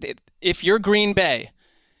if you're Green Bay,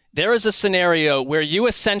 there is a scenario where you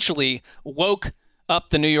essentially woke up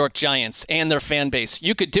the New York Giants and their fan base.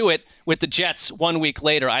 You could do it with the Jets 1 week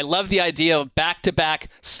later. I love the idea of back-to-back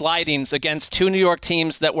slidings against two New York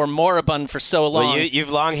teams that were moribund for so long. Well, you've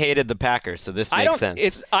long hated the Packers, so this makes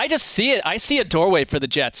sense. I just see it. I see a doorway for the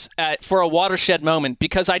Jets for a watershed moment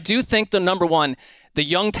because I do think the number one, the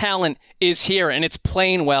young talent is here, and it's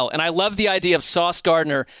playing well. And I love the idea of Sauce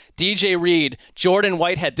Gardner, DJ Reed, Jordan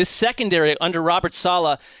Whitehead, this secondary under Robert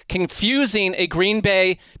Saleh, confusing a Green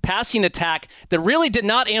Bay passing attack that really did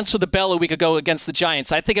not answer the bell a week ago against the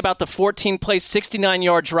Giants. I think about the 14-play,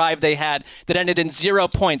 69-yard drive they had that ended in 0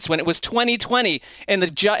 points when it was 20-20, and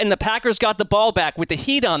the Packers got the ball back with the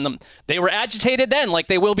heat on them. They were agitated then, like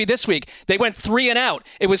they will be this week. They went 3 and out.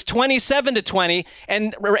 It was 27-20,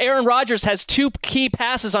 and Aaron Rodgers has 2 key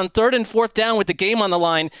passes on 3rd and 4th down with the game on the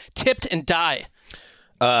line, tipped and die.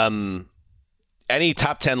 Any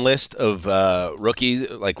top 10 list of rookie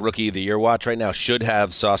of the year watch right now should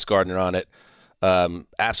have Sauce Gardner on it.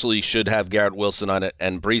 Absolutely should have Garrett Wilson on it.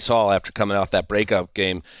 And Breece Hall, after coming off that breakup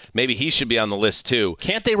game, maybe he should be on the list too.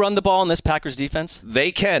 Can't they run the ball in this Packers defense?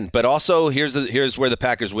 They can, but also here's where the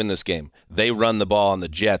Packers win this game. They run the ball on the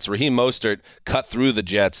Jets. Raheem Mostert cut through the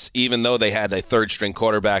Jets, even though they had a third-string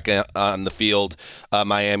quarterback on the field.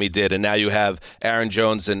 Miami did, and now you have Aaron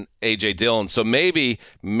Jones and A.J. Dillon. So maybe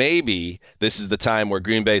this is the time where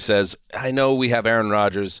Green Bay says, I know we have Aaron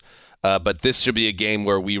Rodgers, but this should be a game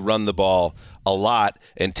where we run the ball a lot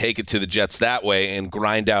and take it to the Jets that way and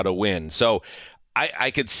grind out a win. So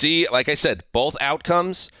I could see, like I said, both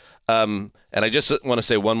outcomes. And I just want to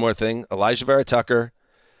say one more thing. Elijah Vera Tucker,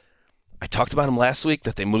 I talked about him last week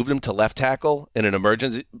that they moved him to left tackle in an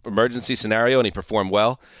emergency scenario, and he performed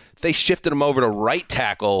well. They shifted him over to right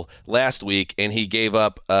tackle last week, and he gave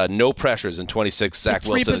up no pressures in 26 Zach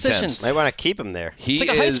Wilson attempts. Might want to keep him there. It's like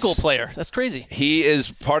a high school player. That's crazy. He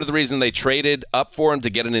is part of the reason they traded up for him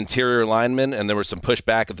to get an interior lineman, and there was some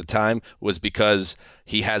pushback at the time, was because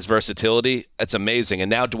he has versatility. It's amazing.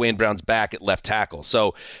 And now Dwayne Brown's back at left tackle.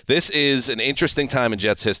 So this is an interesting time in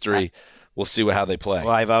Jets history. We'll see how they play.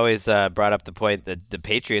 Well, I've always brought up the point that the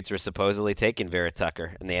Patriots were supposedly taking Vera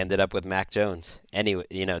Tucker, and they ended up with Mac Jones. Anyway,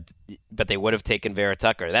 but they would have taken Vera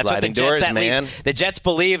Tucker. That's Sliding what the Jets, doors, man. The Jets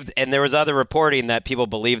believed, and there was other reporting that people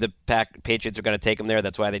believed the Patriots were going to take him there.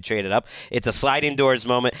 That's why they traded up. It's a sliding doors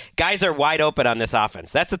moment. Guys are wide open on this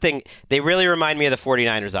offense. That's the thing. They really remind me of the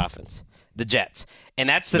 49ers offense, the Jets. And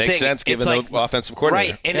that's the thing. Makes sense given the offensive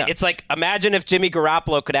coordinator. Right, and it's like, imagine if Jimmy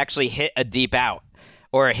Garoppolo could actually hit a deep out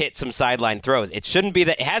or hit some sideline throws. It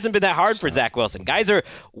hasn't been that hard for Zach Wilson.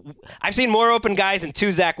 I've seen more open guys in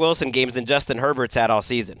 2 Zach Wilson games than Justin Herbert's had all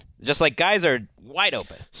season. Just like guys are wide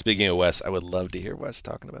open. Speaking of Wes, I would love to hear Wes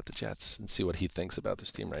talking about the Jets and see what he thinks about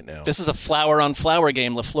this team right now. This is a flower-on-flower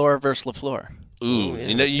game, LaFleur versus LaFleur. Ooh,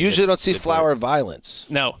 you usually don't see flower violence.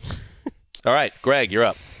 No. All right, Greg, you're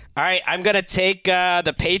up. All right, I'm going to take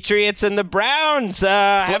the Patriots and the Browns.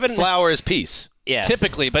 Flower is peace. Yes.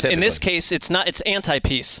 Typically, but in this case, it's not. It's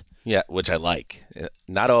anti-peace. Yeah, which I like.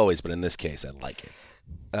 Not always, but in this case, I like it.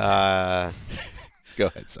 Go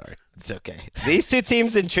ahead, sorry. It's okay. These two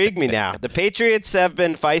teams intrigue me now. The Patriots have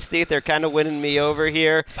been feisty. They're kind of winning me over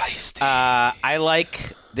here. Feisty. I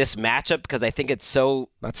like this matchup because I think it's so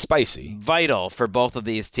not spicy, vital for both of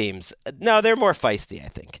these teams. No, they're more feisty, I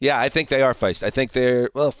think. Yeah, I think they are feisty. I think they're,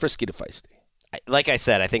 frisky to feisty. like I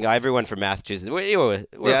said, I think everyone from Massachusetts, we're a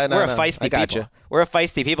feisty people. You. We're a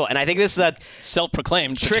feisty people. And I think this is a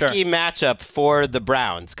self-proclaimed tricky matchup for the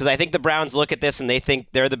Browns, because I think the Browns look at this and they think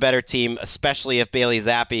they're the better team, especially if Bailey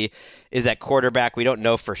Zappi is at quarterback. We don't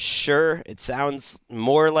know for sure. It sounds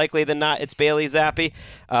more likely than not it's Bailey Zappi,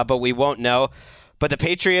 but we won't know. But the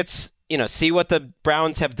Patriots, see what the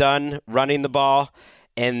Browns have done running the ball,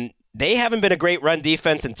 and they haven't been a great run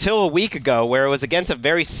defense until a week ago, where it was against a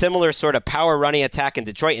very similar sort of power running attack in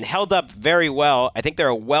Detroit and held up very well. I think they're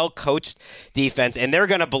a well-coached defense, and they're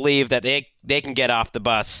going to believe that they can get off the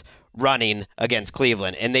bus running against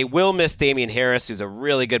Cleveland. And they will miss Damian Harris, who's a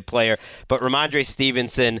really good player, but Ramondre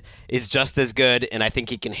Stevenson is just as good, and I think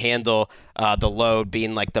he can handle the load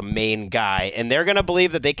being like the main guy. And they're going to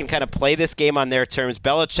believe that they can kind of play this game on their terms.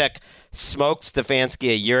 Belichick smoked Stefanski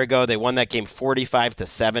a year ago. They won that game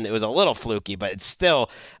 45-7. It was a little fluky, but it's still,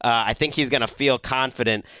 I think he's going to feel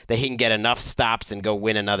confident that he can get enough stops and go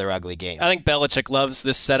win another ugly game. I think Belichick loves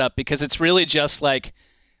this setup because it's really just like,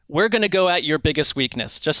 we're going to go at your biggest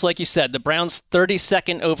weakness. Just like you said, the Browns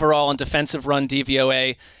 32nd overall in defensive run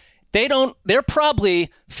DVOA. They're probably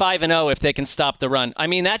 5-0 if they can stop the run. I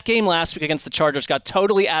mean, that game last week against the Chargers got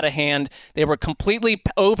totally out of hand. They were completely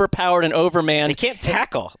overpowered and overmanned. They can't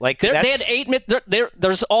tackle. They had 8 minutes.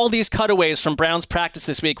 There's all these cutaways from Browns practice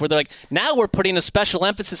this week where they're like, now we're putting a special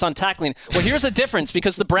emphasis on tackling. Well, here's a difference,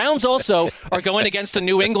 because the Browns also are going against a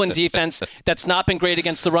New England defense that's not been great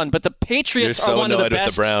against the run. But the Patriots are one of the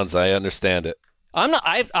best. You're so annoyed with the Browns. I understand it. I'm not.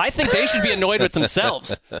 I think they should be annoyed with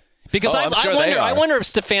themselves. Because I wonder if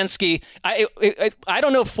Stefanski, I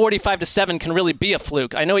don't know if 45-7 can really be a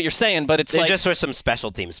fluke. I know what you're saying, but it's they just were some special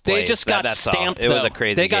teams plays. They just got stamped. It was a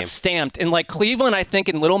crazy game. They got stamped. And like Cleveland, I think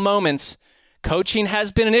in little moments, coaching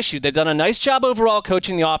has been an issue. They've done a nice job overall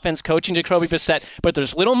coaching the offense, coaching Jacoby Brissett, but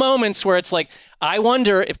there's little moments where it's like, I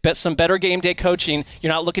wonder if some better game day coaching,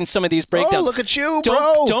 you're not looking at some of these breakdowns. Oh, look at you,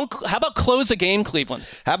 bro. How about close a game, Cleveland?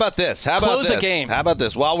 How about this? Close a game. How about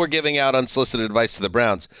this? While we're giving out unsolicited advice to the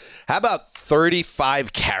Browns, how about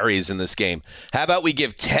 35 carries in this game? How about we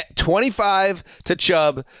give 25 to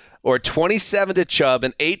Chubb, or 27 to Chubb,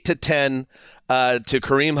 and 8 to 10 to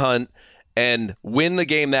Kareem Hunt, and win the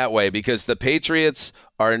game that way, because the Patriots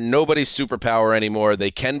are nobody's superpower anymore. They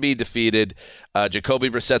can be defeated. Jacoby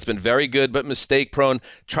Brissett's been very good, but mistake-prone.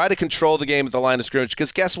 Try to control the game at the line of scrimmage,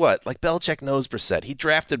 because guess what? Like, Belichick knows Brissett. He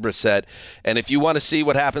drafted Brissett, and if you want to see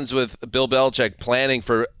what happens with Bill Belichick planning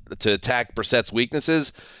to attack Brissett's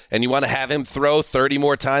weaknesses, and you want to have him throw 30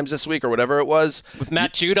 more times this week or whatever it was. With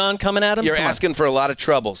Matt Judon coming at him? You're asking for a lot of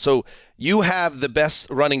trouble. So you have the best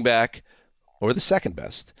running back, or the second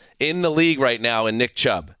best, in the league right now in Nick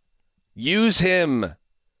Chubb. Use him.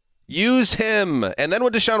 And then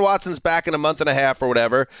when Deshaun Watson's back in a month and a half or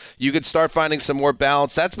whatever, you could start finding some more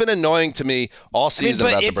balance. That's been annoying to me all season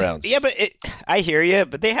about the Browns. Yeah, but I hear you,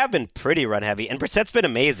 but they have been pretty run-heavy, and Brissett's been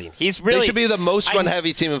amazing. They should be the most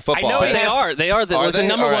run-heavy team in football. I know they are the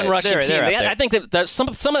number one rushing team. I think that some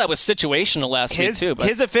of that was situational last week, too. But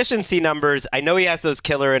his efficiency numbers, I know he has those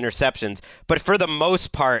killer interceptions, but for the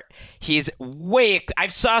most part, he's I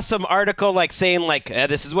saw some article saying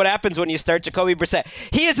this is what happens when you start Jacoby Brissett.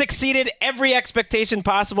 He has exceeded every expectation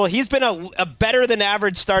possible. He's been a better than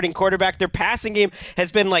average starting quarterback. Their passing game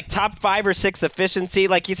has been top 5 or 6 efficiency.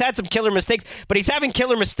 He's had some killer mistakes, but he's having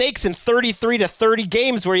killer mistakes in 33 to 30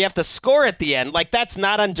 games where you have to score at the end. That's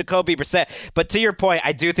not on Jacoby Brissett. But to your point,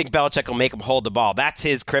 I do think Belichick will make him hold the ball. That's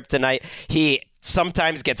his kryptonite. He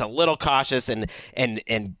sometimes gets a little cautious and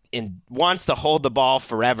wants to hold the ball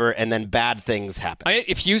forever, and then bad things happen.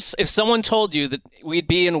 If someone told you that we'd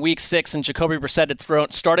be in week 6 and Jacoby Brissett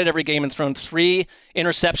had started every game and thrown 3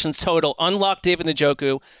 interceptions total, unlocked David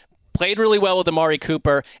Njoku, played really well with Amari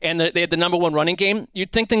Cooper, and they had the number 1 running game,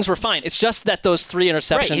 you'd think things were fine. It's just that those 3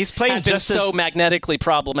 interceptions have been so magnetically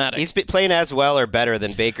problematic. He's playing as well or better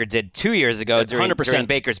than Baker did 2 years ago during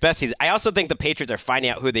Baker's best season. I also think the Patriots are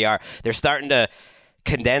finding out who they are. They're starting to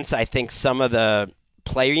condense, I think, some of the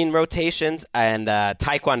playing rotations, and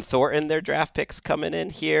Tyquan Thornton, their draft picks coming in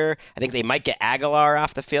here. I think they might get Aguilar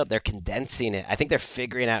off the field. They're condensing it. I think they're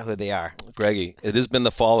figuring out who they are. Greggy, it has been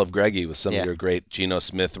the fall of Greggy with some of your great Geno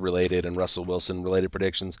Smith related and Russell Wilson related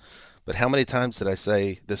predictions. But how many times did I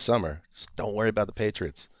say this summer, just don't worry about the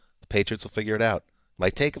Patriots. The Patriots will figure it out.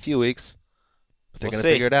 Might take a few weeks, but they're going to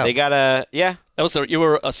figure it out. They got you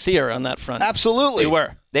were a seer on that front. Absolutely. You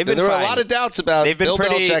were. There were a lot of doubts about Bill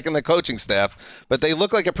Belichick and the coaching staff, but they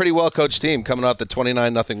look like a pretty well-coached team coming off the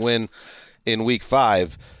 29-0 win in Week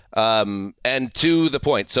 5. And to the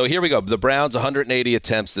point. So here we go. The Browns, 180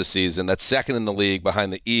 attempts this season. That's second in the league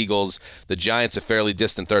behind the Eagles. The Giants, a fairly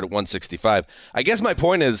distant third at 165. I guess my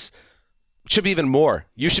point is should be even more.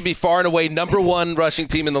 You should be far and away number one rushing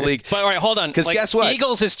team in the league. But all right, hold on. Because guess what?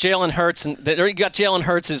 Eagles is Jalen Hurts, and you got Jalen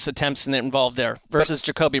Hurts' attempts involved there versus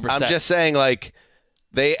Jacoby Brissett. I'm just saying, like,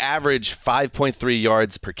 they average 5.3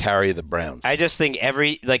 yards per carry, the Browns. I just think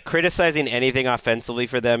criticizing anything offensively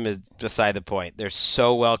for them is beside the point. They're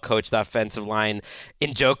so well coached offensive line.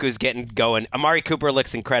 Njoku's getting going. Amari Cooper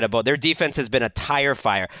looks incredible. Their defense has been a tire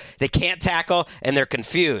fire. They can't tackle and they're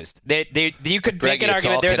confused. You could make an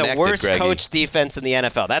argument they're the worst coached defense in the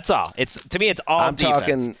NFL. That's all. To me, it's all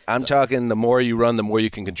defense. I'm talking the more you run, the more you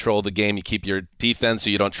can control the game. You keep your defense so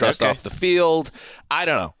you don't trust off the field. I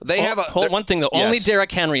don't know. They have one thing though. Yes. Only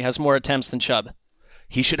Derrick Henry has more attempts than Chubb.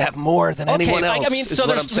 He should have more than anyone else. I mean, so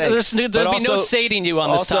there'd be no sading you on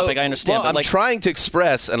this topic. I understand. Well, I'm trying to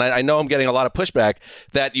express, and I know I'm getting a lot of pushback,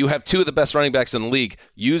 that you have two of the best running backs in the league.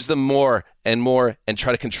 Use them more, and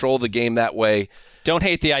try to control the game that way. Don't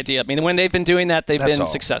hate the idea. I mean, when they've been doing that, they've been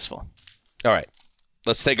successful. All right.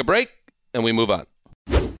 Let's take a break, and we move on.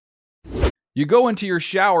 You go into your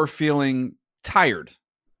shower feeling tired,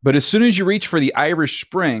 but as soon as you reach for the Irish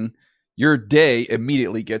Spring, your day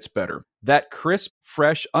immediately gets better. That crisp,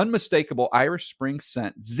 fresh, unmistakable Irish Spring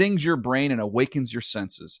scent zings your brain and awakens your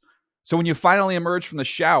senses. So when you finally emerge from the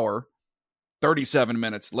shower 37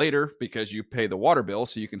 minutes later, because you pay the water bill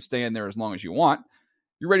so you can stay in there as long as you want,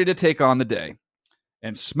 you're ready to take on the day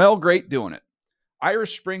and smell great doing it.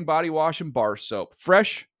 Irish Spring Body Wash and Bar Soap.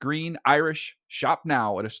 Fresh, green, Irish. Shop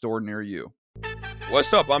now at a store near you.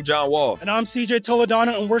 What's up? I'm John Wall. And I'm CJ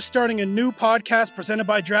Toledano, and we're starting a new podcast presented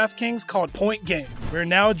by DraftKings called Point Game. We're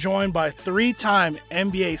now joined by three-time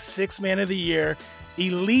NBA Sixth Man of the Year,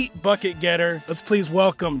 elite bucket getter. Let's please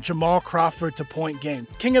welcome Jamal Crawford to Point Game.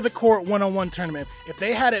 King of the Court one-on-one tournament. If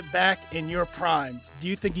they had it back in your prime, do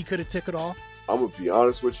you think you could have took it all? I'm going to be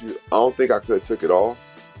honest with you. I don't think I could have took it all,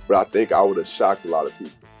 but I think I would have shocked a lot of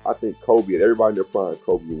people. I think Kobe and everybody in their prime,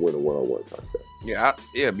 Kobe would win a one-on-one contest. Yeah,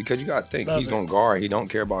 because you got to think he's going to guard. He don't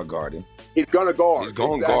care about guarding. He's going to guard. He's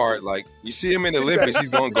going to guard. Like, you see him in the Olympics, he's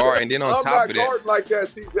going to guard. And then on top of that. I'm not guarding like that,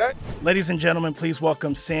 CJ. Ladies and gentlemen, please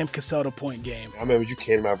welcome Sam Cassell to Point Game. I remember you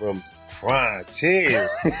came to my room crying, tears,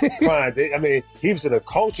 crying. I mean, he was in a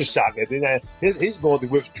culture shock. And then he's going through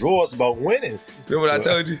withdrawals about winning. Remember what I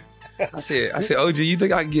told you? I said, OG, you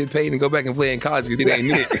think I can get paid and go back and play in college because it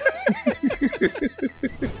ain't it?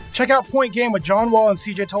 Check out Point Game with John Wall and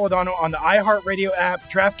CJ Toledano on the iHeartRadio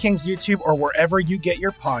app, DraftKings YouTube, or wherever you get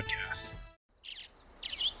your podcasts.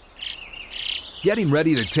 Getting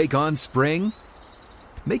ready to take on spring?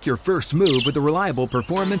 Make your first move with the reliable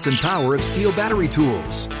performance and power of Steel battery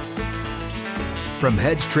tools. From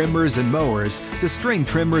hedge trimmers and mowers to string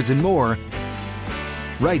trimmers and more,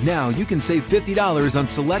 right now you can save $50 on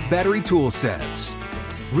select battery tool sets.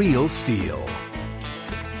 Real Steel.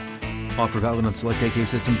 Offer valid on select AK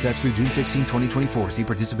system sets through June 16, 2024. See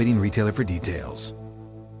participating retailer for details.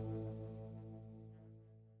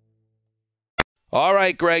 All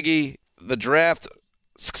right, Greggy, the draft.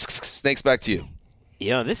 Snakes, back to you.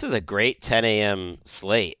 This is a great 10 a.m.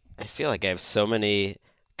 slate. I feel like I have so many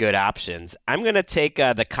good options. I'm going to take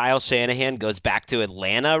the Kyle Shanahan goes back to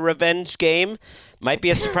Atlanta revenge game. Might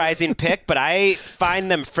be a surprising pick, but I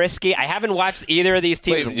find them frisky. I haven't watched either of these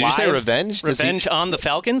teams live. Did you say revenge? Revenge on the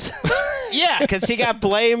Falcons? Yeah, because he got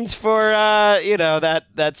blamed for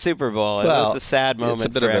that Super Bowl. It was a sad moment. It's a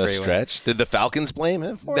bit for of everyone. a stretch. Did the Falcons blame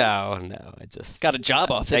him for it? No. I just got a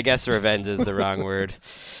job off it. I guess revenge is the wrong word.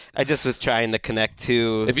 I just was trying to connect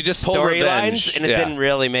two storylines, and it didn't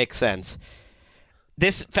really make sense.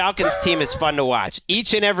 This Falcons team is fun to watch.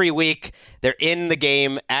 Each and every week, they're in the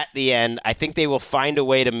game at the end. I think they will find a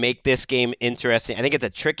way to make this game interesting. I think it's a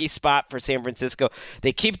tricky spot for San Francisco.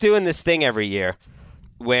 They keep doing this thing every year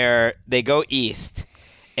where they go east,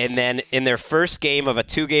 and then in their first game of a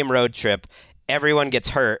 2-game road trip, everyone gets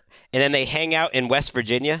hurt, and then they hang out in West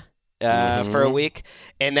Virginia for a week,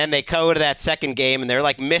 and then they go to that second game, and they're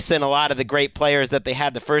like missing a lot of the great players that they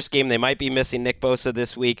had the first game. They might be missing Nick Bosa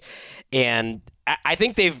this week, and I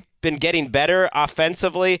think they've been getting better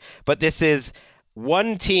offensively, but this is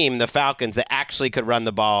one team, the Falcons, that actually could run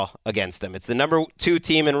the ball against them. It's the number 2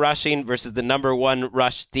 team in rushing versus the number 1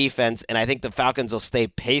 rush defense, and I think the Falcons will stay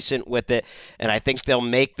patient with it, and I think they'll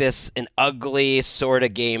make this an ugly sort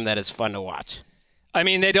of game that is fun to watch. I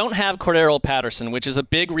mean, they don't have Cordero Patterson, which is a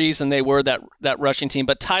big reason they were that rushing team.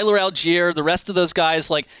 But Tyler Algier, the rest of those guys,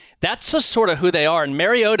 that's just sort of who they are. And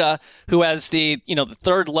Mariota, who has the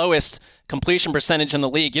third lowest completion percentage in the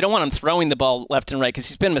league. You don't want him throwing the ball left and right because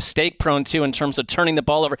he's been mistake prone too in terms of turning the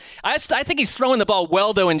ball over. I think he's throwing the ball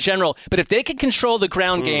well though in general. But if they can control the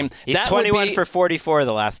ground game, he's 21 for 44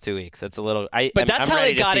 the last 2 weeks. That's a little. But that's how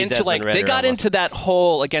they got into they got into that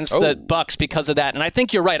hole against the Bucs because of that. And I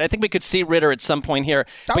think you're right. I think we could see Ritter at some point here.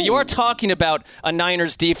 But you are talking about a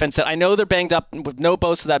Niners defense that I know they're banged up with no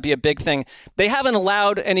Bosa. That'd be a big thing. They haven't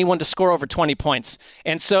allowed anyone to score over 20 points.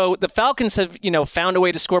 And so the Falcons have, found a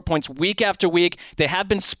way to score points week after week. They have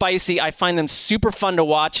been spicy. I find them super fun to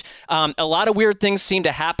watch. A lot of weird things seem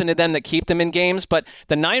to happen to them that keep them in games. But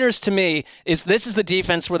the Niners, to me, this is the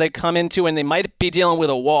defense where they come into and they might be dealing with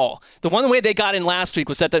a wall. The one way they got in last week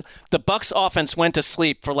was that the Bucs offense went to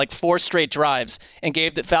sleep for like 4 straight drives and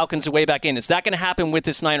gave the Falcons a way back in. Is that going to happen with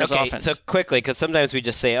this Niners offense? So quickly, because sometimes we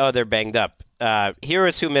just say, they're banged up. Here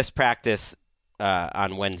is who missed practice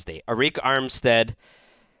on Wednesday. Arik Armstead,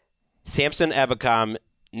 Samson Ebukam,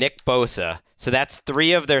 Nick Bosa. So that's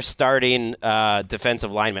 3 of their starting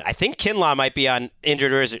defensive linemen. I think Kinlaw might be on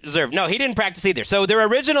injured reserve. No, he didn't practice either. So their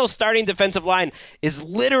original starting defensive line is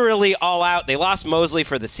literally all out. They lost Mosley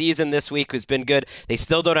for the season this week, who's been good. They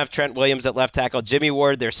still don't have Trent Williams at left tackle. Jimmy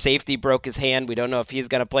Ward, their safety, broke his hand. We don't know if he's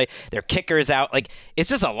going to play. Their kicker's out. It's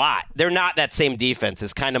just a lot. They're not that same defense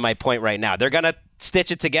is kind of my point right now. They're going to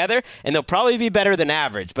stitch it together, and they'll probably be better than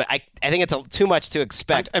average. But I think it's too much to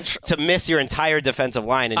expect to miss your entire defensive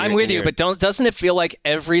line. I'm with you, but doesn't it feel like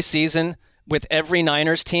every season with every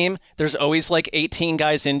Niners team, there's always 18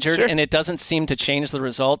 guys injured, and it doesn't seem to change the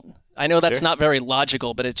result? I know that's not very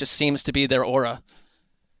logical, but it just seems to be their aura.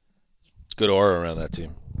 It's good aura around that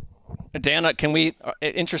team. Dan, can we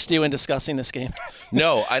interest you in discussing this game?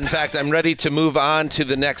 No. In fact, I'm ready to move on to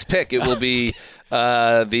the next pick. It will be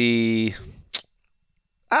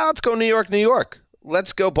let's go New York, New York.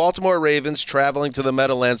 Let's go Baltimore Ravens traveling to the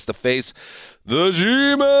Meadowlands to face the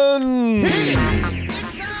G-Men.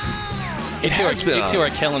 You two are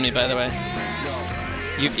killing me, by the way.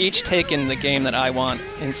 You've each taken the game that I want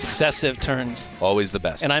in successive turns. Always the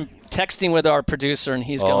best. And I'm texting with our producer, and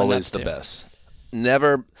he's going nuts too. Always the best.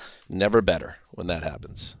 Never better when that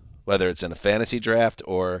happens, whether it's in a fantasy draft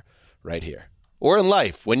or right here. Or in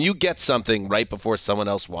life, when you get something right before someone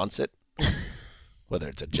else wants it, whether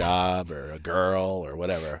it's a job or a girl or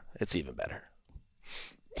whatever, it's even better.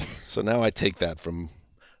 So now I take that from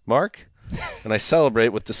Mark, and I celebrate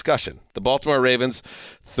with discussion. The Baltimore Ravens,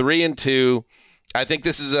 3-2. I think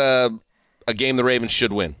this is a game the Ravens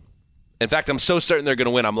should win. In fact, I'm so certain they're going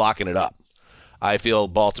to win, I'm locking it up. I feel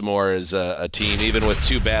Baltimore is a team, even with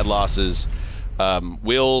 2 bad losses,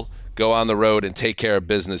 will go on the road and take care of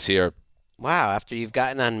business here. Wow, after you've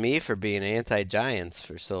gotten on me for being anti-Giants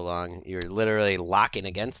for so long, you're literally locking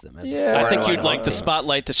against them. I think you'd like the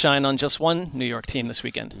spotlight to shine on just one New York team this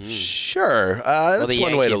weekend. Sure. That's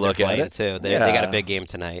one way to look at it. Too. They got a big game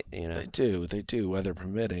tonight. They do, weather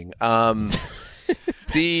permitting. The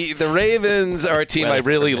Ravens are a team I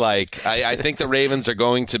really like. I think the Ravens are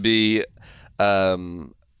going to be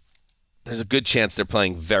there's a good chance they're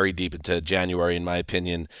playing very deep into January, in my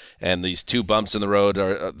opinion. And these 2 bumps in the road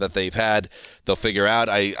that they've had, they'll figure out.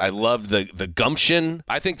 I love the gumption.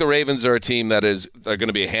 I think the Ravens are a team that are going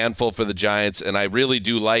to be a handful for the Giants, and I really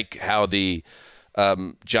do like how the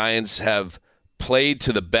Giants have played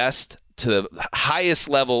to the highest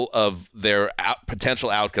level of their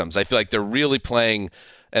potential outcomes. I feel like they're really playing,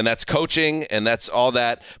 and that's coaching, and that's all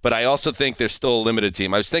that. But I also think they're still a limited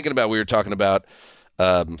team. I was thinking about, we were talking about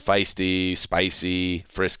feisty, spicy,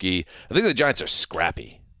 frisky. I think the Giants are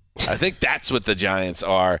scrappy. I think that's what the Giants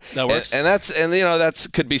are. That works. And that's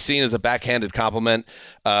could be seen as a backhanded compliment.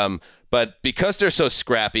 But because they're so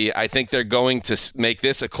scrappy, I think they're going to make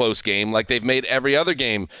this a close game, like they've made every other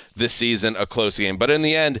game this season a close game. But in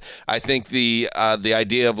the end, I think the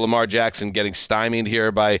idea of Lamar Jackson getting stymied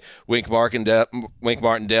here by Wink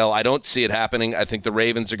Martindale, I don't see it happening. I think the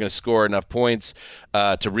Ravens are going to score enough points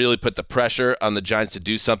to really put the pressure on the Giants to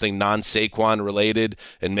do something non-Saquon related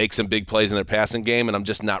and make some big plays in their passing game, and I'm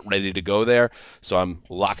just not ready to go there. So I'm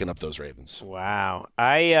locking up those Ravens. Wow.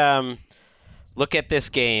 I look at this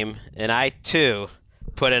game, and I, too,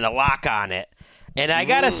 put in a lock on it. And I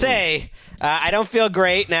got to say, I don't feel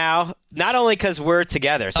great now, not only because we're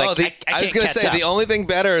together. So I was going to say, the only thing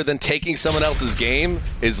better than taking someone else's game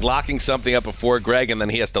is locking something up before Greg, and then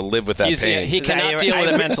he has to live with that pain. He cannot deal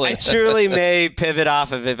with it mentally. I truly may pivot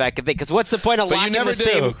off of it if I could think. Because what's the point of locking the same? But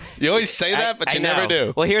you never do. You always say that, but you never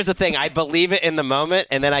do. Well, here's the thing. I believe it in the moment,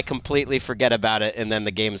 and then I completely forget about it, and then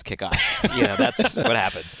the games kick off. That's what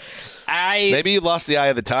happens. Maybe you lost the eye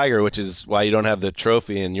of the tiger, which is why you don't have the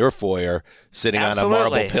trophy in your foyer sitting on a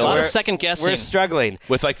marble pillar. A lot of second guessing. We're struggling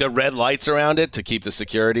with like the red lights around it to keep the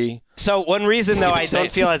security. So one reason, though, I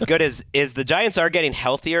don't feel as good is the Giants are getting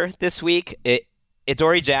healthier this week.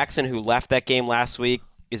 Adoree Jackson, who left that game last week,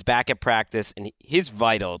 is back at practice, and he's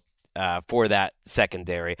vital for that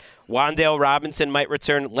secondary. Wan'Dale Robinson might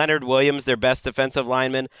return. Leonard Williams, their best defensive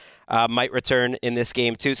lineman, might return in this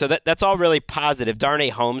game too. So that's all really positive. Darnay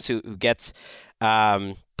Holmes, who gets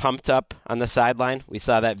pumped up on the sideline. We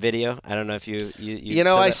saw that video. I don't know if you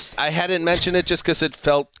I hadn't mentioned it just because it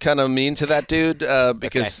felt kind of mean to that dude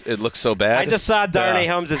because it looks so bad. I just saw Darnay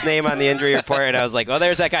Holmes' name on the injury report, and I was like, "Oh,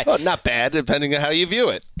 there's that guy." Well, not bad, depending on how you view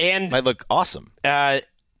it. And might look awesome.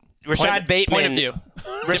 Rashad Bateman. Point of view.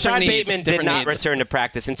 Rashad Bateman did not return to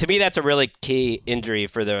practice, and to me, that's a really key injury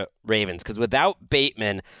for the Ravens because without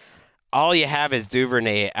Bateman, all you have is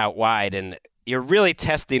Duvernay out wide, and you're really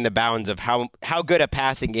testing the bounds of how good a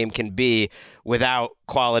passing game can be without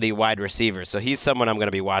quality wide receivers. So he's someone I'm going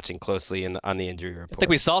to be watching closely on the injury report. I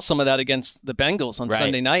think we saw some of that against the Bengals on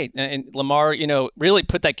Sunday night, and Lamar, really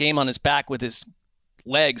put that game on his back with his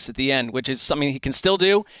legs at the end, which is something he can still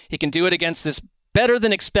do. He can do it against this better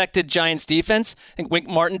than expected Giants defense. I think Wink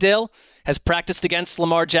Martindale has practiced against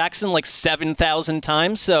Lamar Jackson like 7,000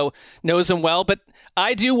 times, so knows him well. But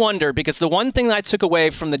I do wonder, because the one thing that I took away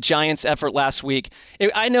from the Giants' effort last week,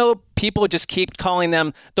 I know people just keep calling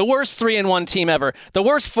them the worst 3-1 team ever, the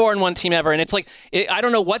worst 4-1 team ever, and it's like, I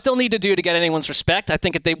don't know what they'll need to do to get anyone's respect. I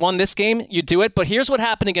think if they won this game, you do it. But here's what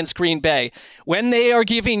happened against Green Bay. When they are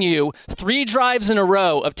giving you 3 drives in a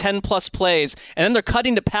row of 10-plus plays, and then they're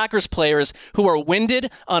cutting to Packers players who are winded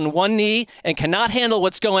on one knee and cannot handle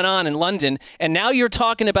what's going on in London, and now you're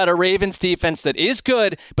talking about a Ravens defense that is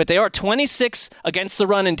good, but they are 26 against the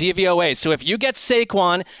run in DVOA. So if you get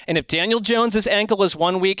Saquon, and if Daniel Jones' ankle is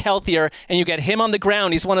 1 week healthier, and you get him on the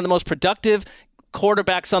ground, he's one of the most productive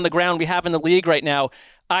quarterbacks on the ground we have in the league right now.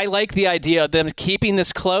 I like the idea of them keeping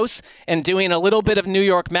this close and doing a little bit of New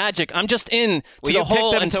York magic. I'm just in to the whole.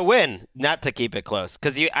 You picked them to win, not to keep it close.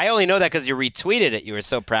 Because I only know that because you retweeted it. You were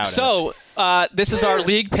so proud of it. So this is our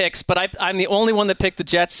league picks, but I'm the only one that picked the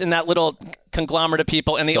Jets in that little conglomerate of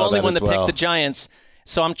people, and the only one that picked the Giants.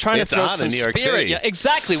 So I'm trying to throw some New York spirit. City. Yeah,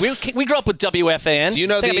 exactly. We grew up with WFAN. Do you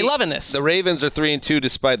know they're gonna be loving this. The Ravens are 3-2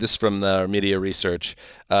 despite this from our media research,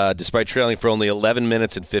 despite trailing for only 11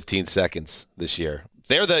 minutes and 15 seconds this year.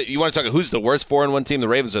 You want to talk who's the worst 4-1 team? The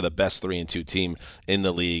Ravens are the best 3-2 team in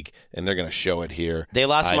the league, and they're going to show it here. They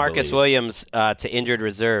lost Marcus Williams to injured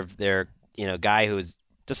reserve. Their guy who's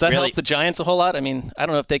does that help the Giants a whole lot? I mean, I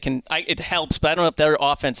don't know if they can. It helps, but I don't know if their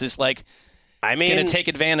offense is like. Going to take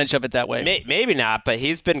advantage of it that way. Maybe not, but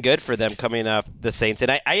he's been good for them coming off the Saints.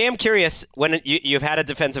 And I am curious, when you've had a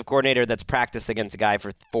defensive coordinator that's practiced against a guy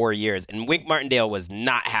for 4 years, and Wink Martindale was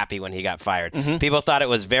not happy when he got fired. Mm-hmm. People thought it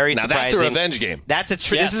was very surprising. That's a revenge game.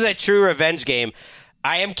 This is a true revenge game.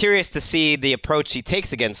 I am curious to see the approach he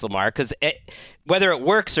takes against Lamar, because whether it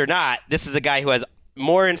works or not, this is a guy who has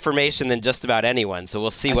more information than just about anyone, so we'll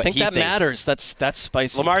see what he thinks. I think that matters. That's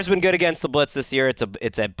spicy. Lamar's been good against the blitz this year.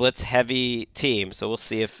 It's a blitz-heavy team, so we'll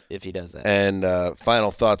see if he does that. And final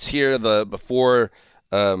thoughts here. Before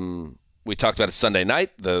we talked about it Sunday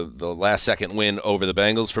night, the last-second win over the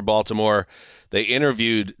Bengals for Baltimore, they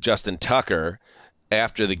interviewed Justin Tucker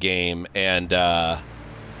after the game, and I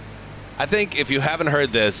think if you haven't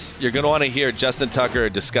heard this, you're going to want to hear Justin Tucker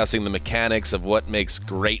discussing the mechanics of what makes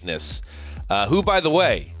greatness. Who, by the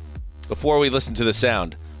way, before we listen to the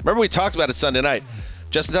sound, remember we talked about it Sunday night.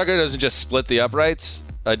 Justin Tucker doesn't just split the uprights.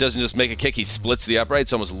 Doesn't just make a kick. He splits the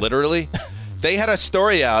uprights almost literally. They had a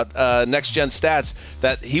story out, Next Gen Stats,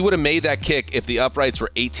 that he would have made that kick if the uprights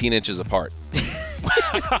were 18 inches apart.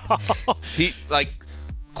 He,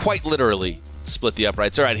 quite literally split the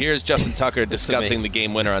uprights. All right, here's Justin Tucker discussing the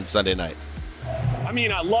game winner on Sunday night. I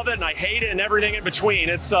mean, I love it and I hate it and everything in between.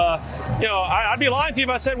 It's, I'd be lying to you if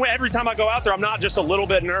I said every time I go out there, I'm not just a little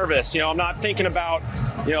bit nervous. I'm not thinking about,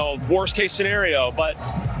 worst case scenario, but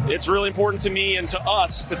it's really important to me and to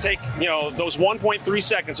us to take, those 1.3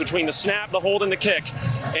 seconds between the snap, the hold, and the kick,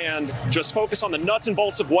 and just focus on the nuts and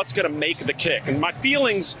bolts of what's going to make the kick. And my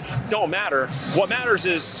feelings don't matter. What matters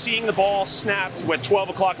is seeing the ball snapped with 12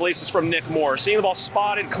 o'clock laces from Nick Moore, seeing the ball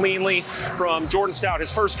spotted cleanly from Jordan Stout,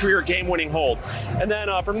 his first career game-winning hold. And then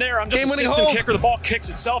from there, I'm just a system kicker. The ball kicks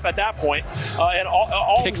itself at that point. And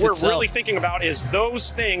all we're really thinking about is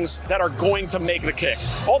those things that are going to make the kick.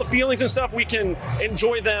 All the feelings and stuff, we can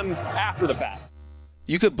enjoy them after the fact.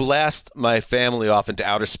 You could blast my family off into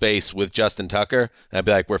outer space with Justin Tucker, and I'd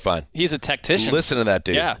be like, we're fine. He's a tactician. Listen to that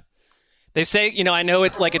dude. Yeah. They say, I know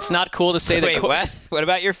it's not cool to say that. Wait, what? What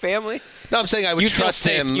about your family? No, I'm saying I would trust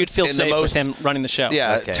him. You'd feel in safe the most, with him running the show.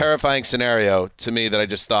 Yeah, terrifying scenario to me that I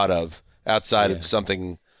just thought of outside of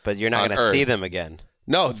something. But you're not going to see them again.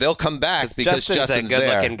 No, they'll come back because Justin's a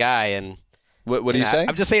good-looking guy, and what do you say?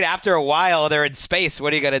 I'm just saying, after a while, they're in space.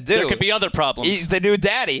 What are you going to do? There could be other problems. He's the new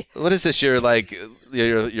daddy. What is this?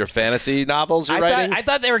 Your fantasy novels you're writing? I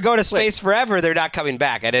thought they were going to space forever. They're not coming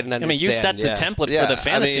back. I didn't understand. You set the template for the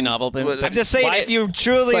fantasy novel. But I'm just saying, if you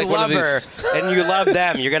truly love her and you love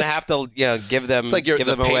them, you're going to have to, give them. It's like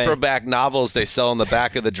the paperback novels they sell in the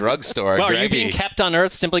back of the drugstore. Well, are you being kept on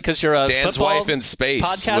Earth simply because you're a Dan's football wife in space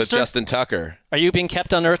podcaster? with Justin Tucker? Are you being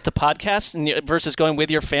kept on Earth to podcast versus going with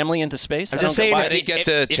your family into space? I'm just saying, I didn't get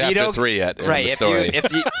to chapter 3 yet. In the story.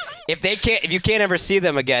 If you can't ever see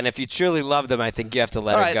them again, if you truly love them, I think you have to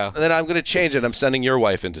let her go. Then I'm going to change it. I'm sending your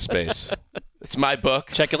wife into space. It's my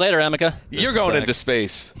book. Check you later, Emeka. You're going into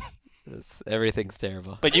space. Everything's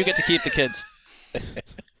terrible. But you get to keep the kids.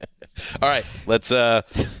 All right, let's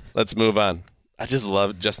move on. I just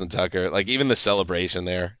love Justin Tucker. Like even the celebration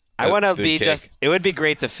there. I want to be it would be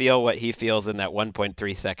great to feel what he feels in that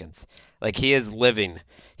 1.3 seconds. Like he is living.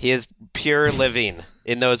 He is pure living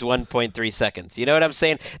in those 1.3 seconds. You know what I'm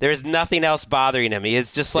saying? There's nothing else bothering him. He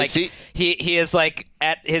is just like he is like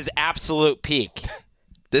at his absolute peak.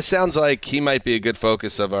 This sounds like he might be a good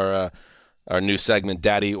focus of our new segment,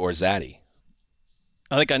 Daddy or Zaddy.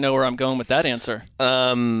 I think I know where I'm going with that answer.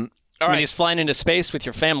 All right. He's flying into space with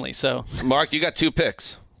your family. So, Mark, you got 2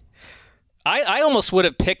 picks. I almost would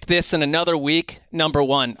have picked this in another week, number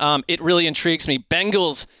 1. It really intrigues me.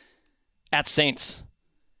 Bengals at Saints.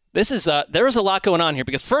 This is there is a lot going on here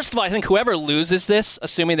because first of all, I think whoever loses this,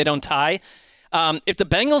 assuming they don't tie, if the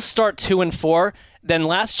Bengals start 2-4, then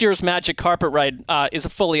last year's magic carpet ride is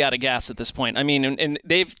fully out of gas at this point. I mean, and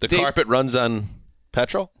they've carpet runs on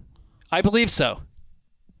petrol. I believe so.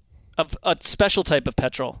 Of a special type of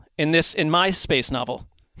petrol in my space novel.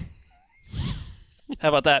 How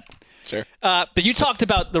about that? Sure. But you talked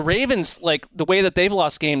about the Ravens, like the way that they've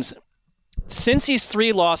lost games. Cincy's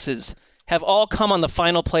 3 losses have all come on the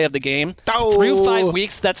final play of the game. Through 5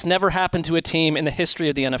 weeks, that's never happened to a team in the history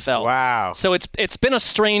of the NFL. Wow. So it's been a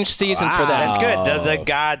strange season for them. That's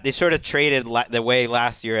good. They sort of traded the way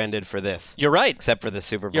last year ended for this. You're right. Except for the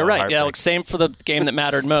Super Bowl. You're right. Yeah, same for the game that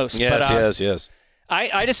mattered most. Yes.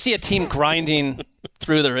 I just see a team grinding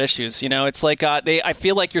through their issues. It's like I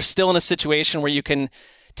feel like you're still in a situation where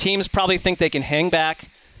teams probably think they can hang back,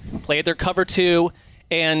 play their cover 2,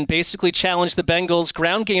 and basically challenge the Bengals'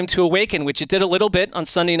 ground game to awaken, which it did a little bit on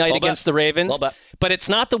Sunday night against the Ravens. But it's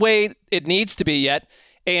not the way it needs to be yet.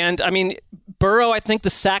 And, I mean, Burrow, I think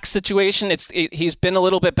the sack situation, he's been a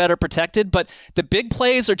little bit better protected, but the big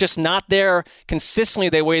plays are just not there consistently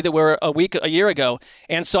the way they were a year ago.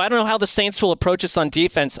 And so I don't know how the Saints will approach us on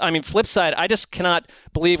defense. I mean, flip side, I just cannot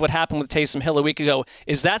believe what happened with Taysom Hill a week ago.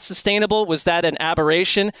 Is that sustainable? Was that an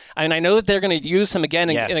aberration? I mean, I know that they're going to use him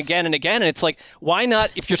again and again and again, and it's like, why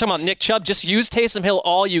not, if you're talking about Nick Chubb, just use Taysom Hill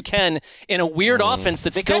all you can in a weird offense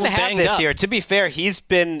that's still banged up. They kind of have this year. To be fair, he's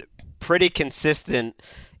been pretty consistent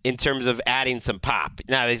in terms of adding some pop.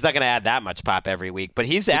 Now, he's not going to add that much pop every week, but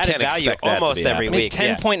he's added value almost every week.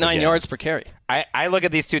 10.9 yards per carry. I look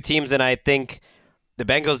at these two teams, and I think the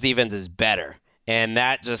Bengals' defense is better, and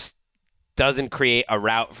that just doesn't create a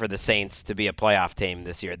route for the Saints to be a playoff team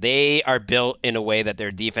this year. They are built in a way that their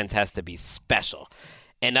defense has to be special.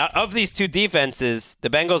 And of these two defenses, the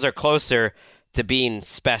Bengals are closer to being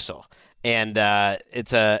special. And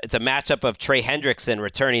it's a matchup of Trey Hendrickson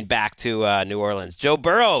returning back to New Orleans. Joe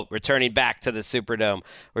Burrow returning back to the Superdome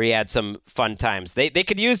where he had some fun times. They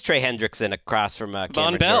could use Trey Hendrickson across from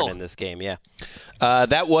Cameron Jordan in this game, yeah.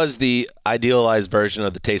 That was the idealized version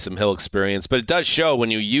of the Taysom Hill experience, but it does show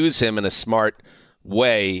when you use him in a smart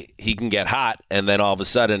way, he can get hot, and then all of a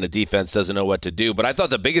sudden the defense doesn't know what to do. But I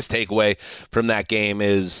thought the biggest takeaway from that game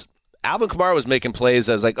is Alvin Kamara was making plays.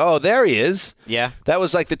 I was like, oh, there he is. Yeah. That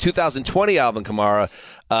was like the 2020 Alvin Kamara,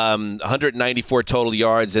 194 total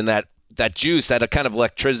yards, and that juice, that kind of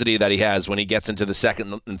electricity that he has when he gets into the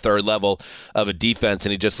second and third level of a defense,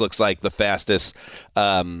 and he just looks like the fastest,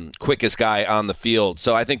 quickest guy on the field.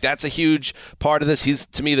 So I think that's a huge part of this. He's,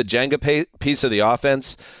 to me, the Jenga piece of the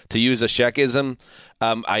offense, to use a Sheckism.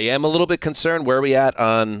 I am a little bit concerned. Where are we at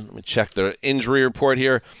on, let me check the injury report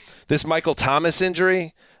here. This Michael Thomas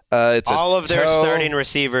injury, all of their starting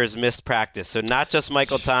receivers missed practice. So not just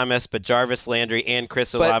Michael Thomas, but Jarvis Landry and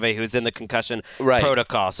Chris Olave, who's in the concussion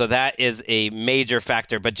protocol. So that is a major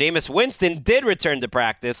factor. But Jameis Winston did return to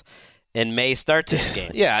practice, and may start this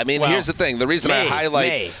game. Yeah, I mean, here's the thing. The reason I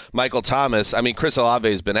highlight Michael Thomas, I mean, Chris Olave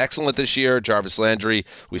has been excellent this year. Jarvis Landry,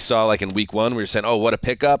 we saw like in week 1, we were saying, oh, what a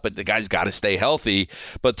pickup, but the guy's got to stay healthy.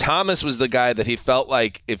 But Thomas was the guy that he felt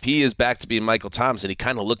like if he is back to being Michael Thomas, and he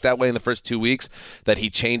kind of looked that way in the first 2 weeks, that he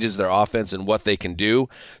changes their offense and what they can do.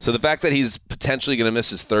 So the fact that he's potentially going to miss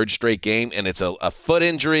his 3rd straight game and it's a foot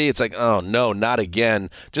injury, it's like, oh, no, not again.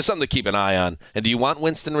 Just something to keep an eye on. And do you want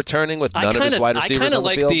Winston returning with none of his wide receivers on the field?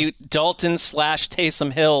 I kind of like the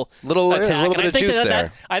Dalton/Taysom Hill attack. A little bit of juice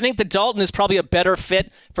there. I think the Dalton is probably a better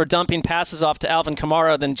fit for dumping passes off to Alvin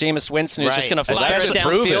Kamara than Jameis Winston, who's just going to fire it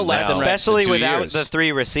downfield left and right. Especially without the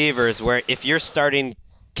 3 receivers, where if you're starting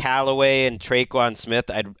Callaway and Traquan Smith,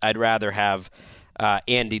 I'd rather have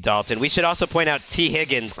Andy Dalton. We should also point out T.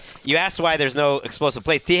 Higgins. You asked why there's no explosive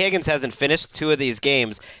plays. T. Higgins hasn't finished 2 of these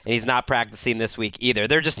games, and he's not practicing this week either.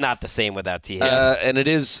 They're just not the same without T. Higgins. And it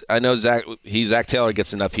is, I know Zach Taylor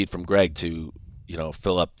gets enough heat from Greg to,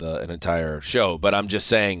 fill up an entire show, but I'm just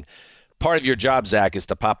saying part of your job, Zach, is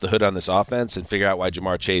to pop the hood on this offense and figure out why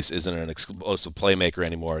Jamar Chase isn't an explosive playmaker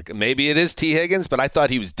anymore. Maybe it is T. Higgins, but I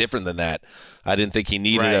thought he was different than that. I didn't think he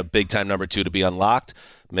needed a big-time number 2 to be unlocked.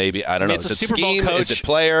 Maybe, I don't know. It's is a it Super Bowl scheme? coach. Is it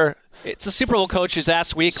player? It's a Super Bowl coach who's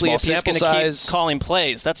asked weekly Small if he's going to keep calling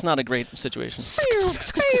plays. That's not a great situation.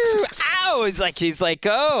 Ow! He's like,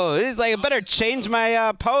 I better change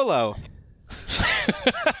my polo.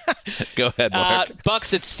 Go ahead, Mark.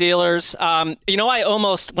 Bucks at Steelers. I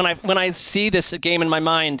almost when I see this game in my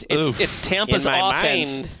mind, it's Tampa's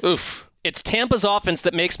offense. Oof. It's Tampa's offense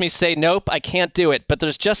that makes me say nope, I can't do it. But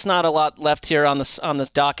there's just not a lot left here on this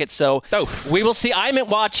docket, so we will see. I'm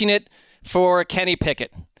watching it for Kenny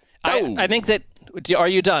Pickett. I think that. Are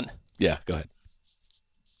you done? Yeah, go ahead.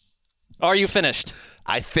 Are you finished?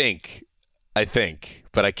 I think,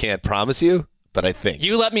 but I can't promise you. But I think.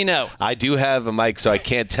 You let me know. I do have a mic, so I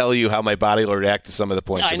can't tell you how my body will react to some of the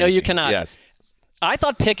points. I know you cannot. Yes. I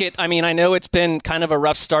thought Pickett, I know it's been kind of a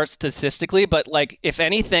rough start statistically, but if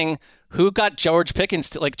anything, who got George Pickens?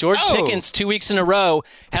 Pickens 2 weeks in a row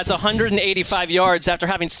has 185 yards after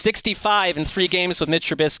having 65 in 3 games with Mitch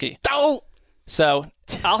Trubisky. So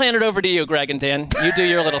I'll hand it over to you, Greg and Dan. You do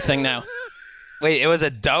your little thing now. Wait, it was a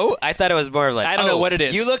doe? I thought it was more of like, I don't know what it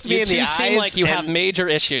is. You looked me in the eyes. You seem like you have major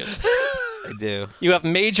issues. I do. You have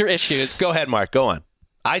major issues. Go ahead, Mark. Go on.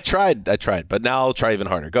 I tried, but now I'll try even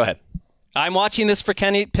harder. Go ahead. I'm watching this for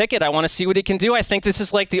Kenny Pickett. I want to see what he can do. I think this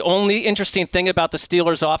is like the only interesting thing about the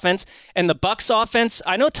Steelers offense and the Bucks offense.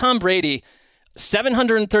 I know Tom Brady,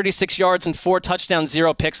 736 yards and 4 touchdowns,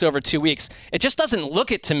 0 picks over 2 weeks. It just doesn't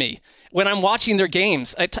look it to me when I'm watching their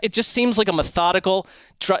games. It just seems like a methodical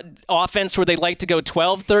offense where they like to go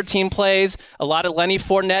 12, 13 plays, a lot of Lenny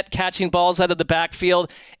Fournette catching balls out of the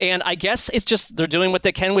backfield. And I guess it's just they're doing what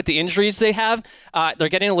they can with the injuries they have. They're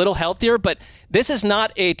getting a little healthier, but this is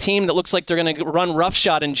not a team that looks like they're going to run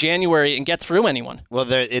roughshod in January and get through anyone. Well,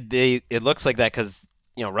 it looks like that because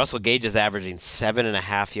Russell Gage is averaging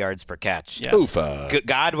 7.5 yards per catch. Yeah. Oofa.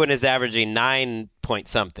 Godwin is averaging 9 point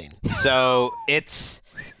something. So it's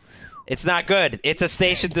not good. It's a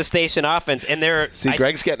station-to-station offense, and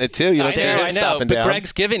Greg's getting it too. You don't see him stopping down. But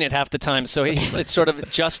Greg's giving it half the time, so it's sort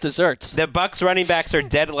of just desserts. The Bucks running backs are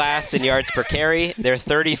dead last in yards per carry. They're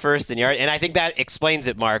 31st in yards, and I think that explains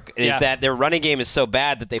it, Mark, is that their running game is so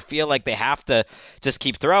bad that they feel like they have to just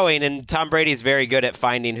keep throwing, and Tom Brady's very good at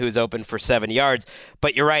finding who's open for 7 yards.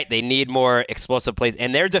 But you're right, they need more explosive plays,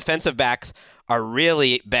 and their defensive backs are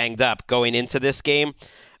really banged up going into this game.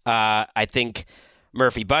 I think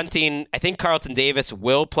Murphy Bunting. I think Carlton Davis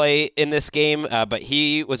will play in this game, but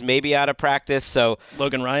he was maybe out of practice. So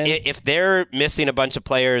Logan Ryan. If they're missing a bunch of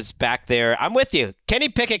players back there, I'm with you. Kenny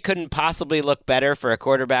Pickett couldn't possibly look better for a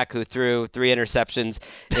quarterback who threw 3 interceptions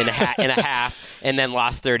in a half and then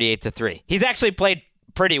lost 38-3. He's actually played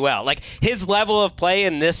pretty well. Like his level of play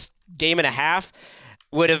in this game and a half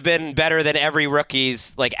would have been better than every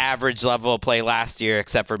rookie's average level of play last year,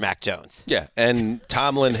 except for Mac Jones. Yeah, and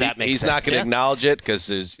Tomlin, he's not going to acknowledge it because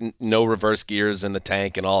there's no reverse gears in the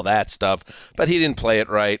tank and all that stuff. But he didn't play it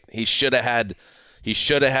right. He should have had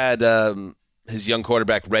his young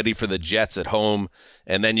quarterback ready for the Jets at home,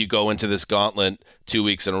 and then you go into this gauntlet 2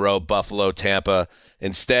 weeks in a row: Buffalo, Tampa.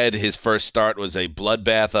 Instead, his first start was a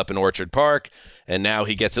bloodbath up in Orchard Park, and now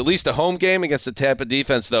he gets at least a home game against the Tampa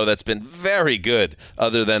defense, though, that's been very good,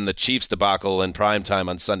 other than the Chiefs debacle in primetime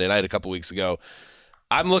on Sunday night a couple weeks ago.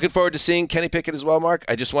 I'm looking forward to seeing Kenny Pickett as well, Mark.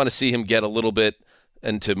 I just want to see him get a little bit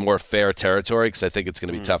into more fair territory because I think it's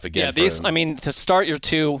going to be tough again. Yeah, to start your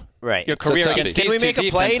your career against Can these we make two a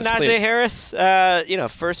play? defenses, Najee please.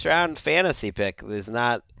 Harris, first round fantasy pick is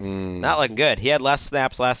not looking good. He had less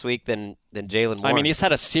snaps last week than than Jalen Warren. I mean, he's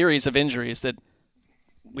had a series of injuries that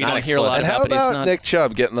we don't hear a lot and about. How but he's about not. Nick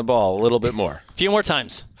Chubb getting the ball a little bit more? A few more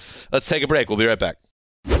times. Let's take a break. We'll be right back.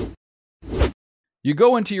 You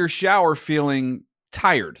go into your shower feeling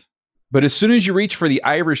tired, but as soon as you reach for the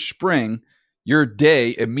Irish Spring, your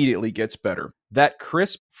day immediately gets better. That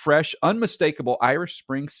crisp, fresh, unmistakable Irish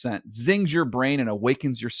Spring scent zings your brain and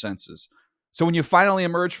awakens your senses. So when you finally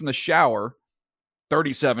emerge from the shower,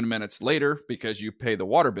 37 minutes later, because you pay the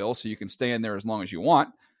water bill so you can stay in there as long as you want,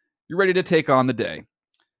 you're ready to take on the day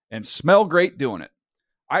and smell great doing it.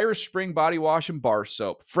 Irish Spring Body Wash and Bar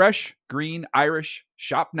Soap. Fresh, green, Irish.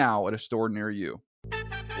 Shop now at a store near you.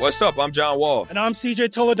 What's up? I'm John Wall. And I'm CJ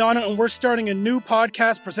Toledano, and we're starting a new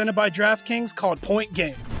podcast presented by DraftKings called Point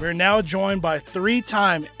Game. We're now joined by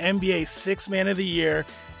three-time NBA Sixth Man of the Year,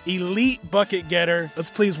 elite bucket getter. Let's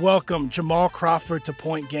please welcome Jamal Crawford to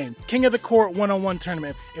Point Game. King of the Court one-on-one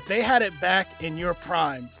tournament. If they had it back in your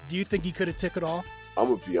prime, do you think you could have took it all? I'm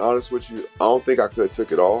going to be honest with you. I don't think I could have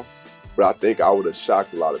took it all, but I think I would have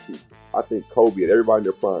shocked a lot of people. I think Kobe and everybody in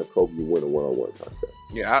their prime, Kobe would win a one-on-one contest.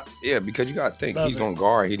 Yeah, because you got to think, he's going to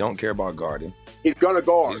guard. He don't care about guarding. He's going to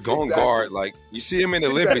guard. He's going to guard. Like, you see him in the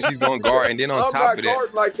Olympics, he's going to guard. And then on top of that. I'm not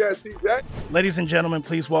guarding like that, CJ. Ladies and gentlemen,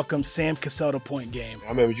 please welcome Sam Cassell to Point Game. I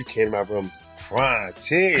remember you came out from crying,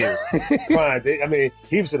 tears, crying. I mean,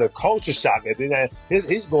 he was in a culture shock. And then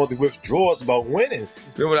he's going through withdrawals about winning.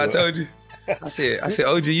 Remember what I told you? I said,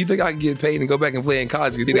 OG, you think I can get paid and go back and play in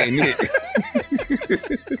college because it ain't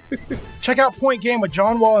it? Check out Point Game with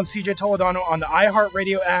John Wall and CJ Toledano on the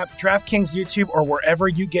iHeartRadio app, DraftKings YouTube, or wherever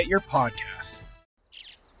you get your podcasts.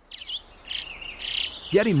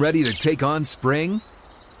 Getting ready to take on spring?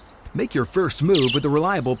 Make your first move with the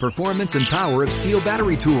reliable performance and power of Steel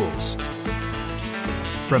battery tools.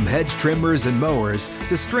 From hedge trimmers and mowers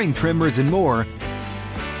to string trimmers and more,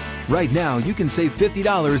 right now you can save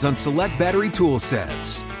 $50 on select battery tool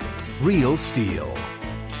sets. Real Steel.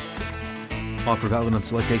 Offer valid on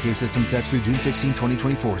select AK system sets through June 16,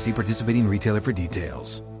 2024. See participating retailer for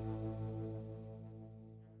details.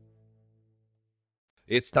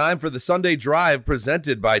 It's time for the Sunday Drive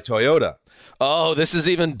presented by Toyota. Oh, this is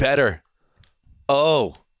even better.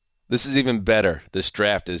 This is even better. This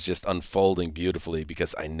draft is just unfolding beautifully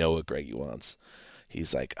because I know what Greggy wants.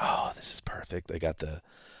 He's like, oh, this is perfect.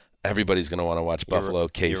 Everybody's going to want to watch Buffalo,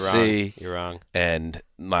 KC. You're wrong. And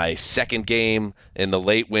my second game in the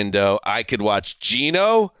late window, I could watch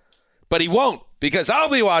Geno, but he won't because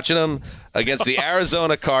I'll be watching him against the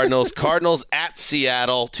Arizona Cardinals. Cardinals at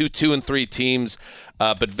Seattle, 2-2-3 teams,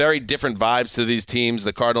 but very different vibes to these teams.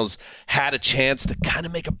 The Cardinals had a chance to kind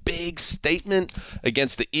of make a big statement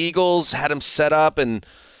against the Eagles, had them set up, and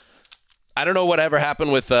I don't know whatever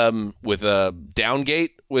happened with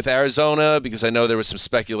Downgate with Arizona because I know there was some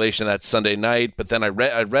speculation that Sunday night, but then I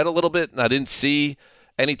read a little bit and I didn't see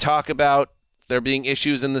any talk about there being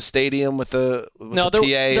issues in the stadium with the PA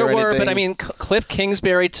there or were, anything. but I mean, Cliff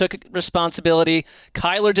Kingsbury took responsibility.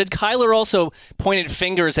 Kyler did. Kyler also pointed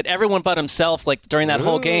fingers at everyone but himself, like during that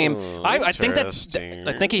whole game. I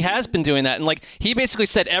think he has been doing that, and like he basically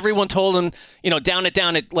said, everyone told him, down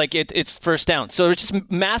it, like it's first down. So it's just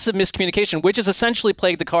massive miscommunication, which has essentially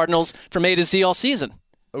plagued the Cardinals from A to Z all season.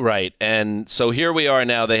 Right, and so here we are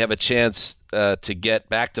now. They have a chance to get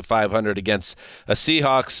back to 500 against a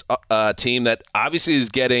Seahawks team that obviously is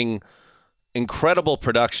getting incredible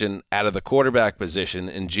production out of the quarterback position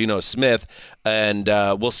in Geno Smith, and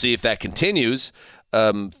we'll see if that continues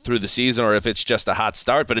through the season or if it's just a hot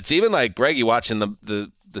start. But it's even like Greggy watching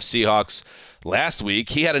the Seahawks last week.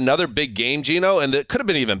 He had another big game, Geno, and it could have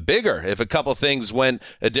been even bigger if a couple things went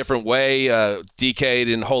a different way. DK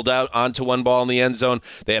didn't hold out onto one ball in the end zone.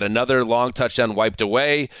 They had another long touchdown wiped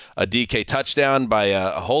away, a DK touchdown by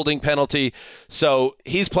a holding penalty. So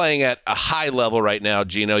he's playing at a high level right now,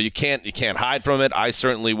 Geno. You can't hide from it. I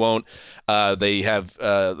certainly won't. They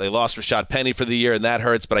lost Rashad Penny for the year, and that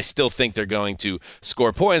hurts, but I still think they're going to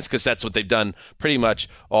score points because that's what they've done pretty much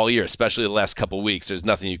all year, especially the last couple of weeks. There's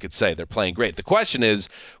nothing you could say. They're playing great. The question is,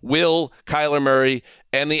 will Kyler Murray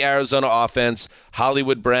and the Arizona offense,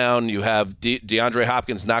 Hollywood Brown, you have DeAndre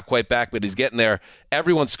Hopkins not quite back, but he's getting there.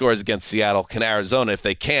 Everyone scores against Seattle. Can Arizona? If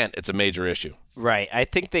they can't, it's a major issue. Right. I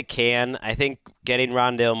think they can. I think getting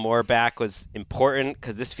Rondale Moore back was important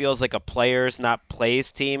because this feels like a players, not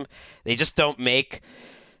plays team. They just don't make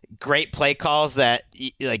great play calls that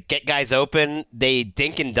like get guys open. They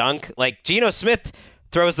dink and dunk. Like Geno Smith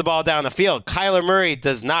throws the ball down the field. Kyler Murray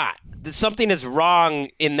does not. Something is wrong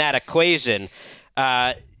in that equation.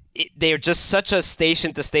 They're just such a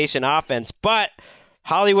station-to-station offense. But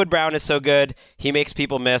Hollywood Brown is so good. He makes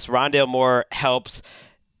people miss. Rondale Moore helps.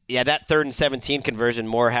 that 3rd and 17 conversion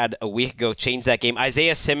Moore had a week ago changed that game.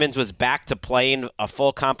 Isaiah Simmons was back to playing a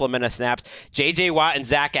full complement of snaps. J.J. Watt and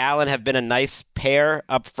Zach Allen have been a nice pair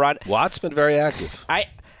up front. Watt's been very active.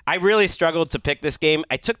 I really struggled to pick this game.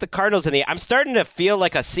 I took the Cardinals I'm starting to feel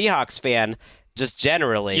like a Seahawks fan just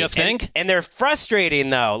generally. You think? And they're frustrating,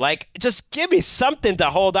 though. Like, just give me something to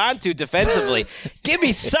hold on to defensively. Give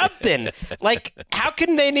me something. Like, how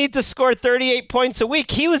can they need to score 38 points a week?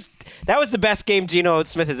 That was the best game Geno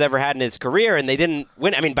Smith has ever had in his career, and they didn't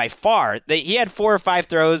win. I mean, by far. He had 4 or 5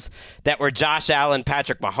 throws that were Josh Allen,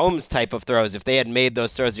 Patrick Mahomes type of throws. If they had made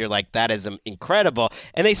those throws, you're like, that is incredible.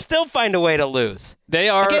 And they still find a way to lose. They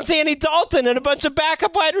are against Andy Dalton and a bunch of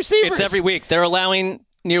backup wide receivers. It's every week. They're allowing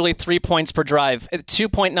nearly 3 points per drive,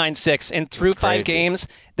 2.96, and through 5 games,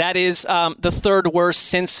 that is the 3rd worst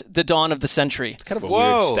since the dawn of the century. Kind of a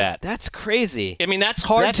weird stat. That's crazy. I mean, that's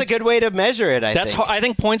hard. That's a good way to measure it. I think. I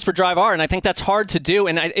think points per drive are, and I think that's hard to do.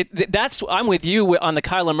 And I'm with you on the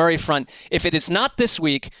Kyler Murray front. If it is not this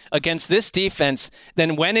week against this defense,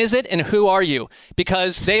 then when is it, and who are you?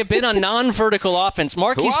 Because they have been on non-vertical offense.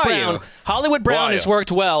 Marquise Brown, Hollywood Brown has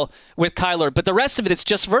worked well with Kyler, but the rest of it's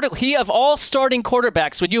just vertical. He, of all starting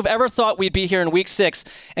quarterbacks, would you have ever thought we'd be here in Week 6,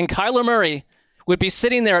 and Kyler Murray would be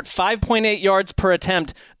sitting there at 5.8 yards per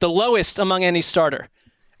attempt, the lowest among any starter.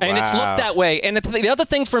 And it's looked that way. And the other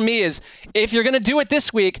thing for me is, if you're going to do it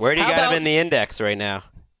this week, where do you got him in the index right now?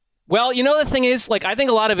 Well, the thing is, I think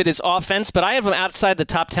a lot of it is offense, but I have him outside the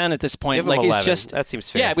top 10 at this point. Give him 11. That seems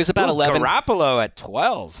fair. Yeah, he was about 11. Garoppolo at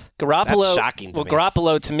 12. That's shocking to me.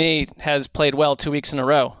 Garoppolo, to me, has played well 2 weeks in a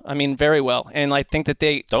row. I mean, very well. And I think that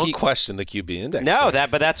Don't question the QB index. No,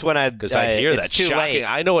 but that's when because I hear that too shocking. Late.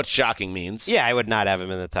 I know what shocking means. Yeah, I would not have him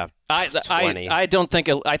in the top 20. I don't think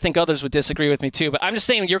I think others would disagree with me too, but I'm just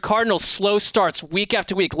saying your Cardinals slow starts week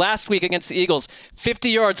after week. Last week against the Eagles, 50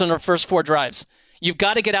 yards on their first 4 drives. You've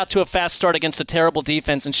got to get out to a fast start against a terrible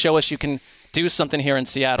defense and show us you can do something here in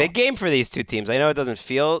Seattle. Big game for these two teams. I know it doesn't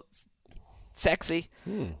feel sexy,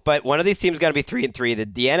 but one of these teams got to be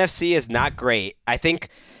 3-3. The NFC is not great. I think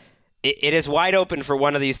it is wide open for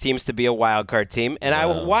one of these teams to be a wild card team,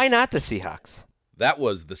 and why not the Seahawks? That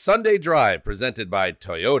was the Sunday Drive presented by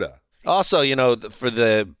Toyota. Also, for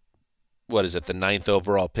the 9th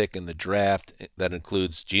overall pick in the draft, that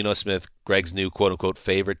includes Geno Smith, Greg's new quote-unquote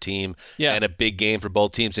favorite team, and a big game for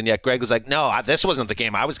both teams. And yet Greg was like, no, this wasn't the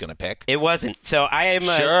game I was going to pick. It wasn't. So I'm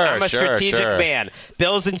a strategic man.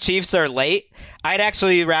 Bills and Chiefs are late. I'd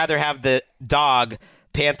actually rather have the dog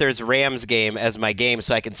Panthers-Rams game as my game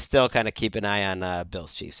so I can still kind of keep an eye on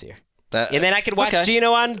Bills-Chiefs here. And then I can watch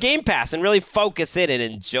Geno on Game Pass and really focus in and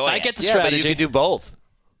enjoy it. I get the strategy. But you can do both.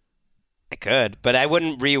 I could, but I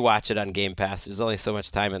wouldn't rewatch it on Game Pass. There's only so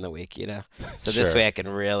much time in the week, So this way I can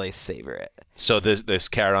really savor it. So this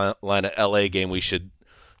Carolina LA game, you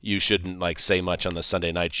shouldn't say much on the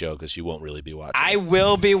Sunday night show because you won't really be watching. I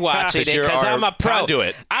will be watching it because I'm a pro.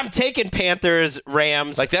 Conduit. I'm taking Panthers,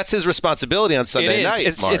 Rams. That's his responsibility on Sunday night.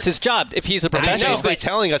 It's his job. If he's a professional, he's basically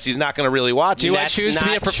telling us he's not going to really watch. Do I choose to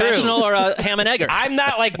be a professional or a ham and egger? I'm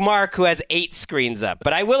not like Mark, who has 8 screens up,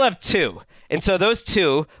 but I will have 2. And so those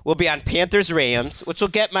 2 will be on Panthers-Rams, which will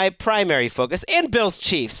get my primary focus, and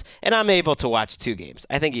Bills-Chiefs, and I'm able to watch 2 games.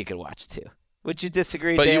 I think you could watch 2. Would you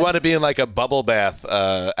disagree, But Dan? you want to be in a bubble bath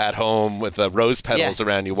at home with rose petals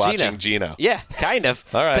around you watching Geno. Yeah, kind of.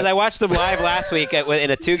 All right. Because I watched them live last week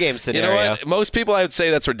in a 2-game scenario. You know what? Most people I would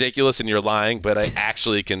say that's ridiculous and you're lying, but I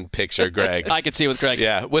actually can picture Greg. I could see with Greg.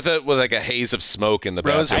 Yeah, with a haze of smoke in the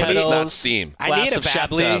rose bathroom. petals, It's not steam. I need a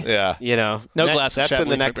bathtub. Yeah. No glass of Chablis. That's in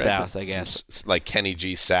the next for Greg. house, I guess. It's like Kenny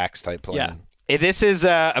G. Sax type playing. Yeah. This is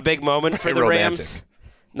a big moment for the Rams.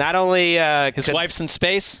 Not only his wife's in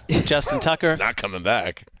space, Justin Tucker not coming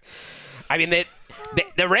back. I mean,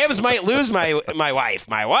 the Rams might lose my wife,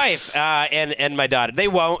 and my daughter. They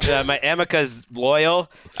won't. My Emika's loyal.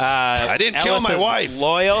 I didn't kill my wife.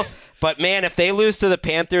 Loyal, but man, if they lose to the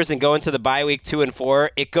Panthers and go into the bye week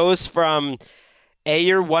 2-4, it goes from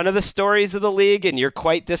you're one of the stories of the league and you're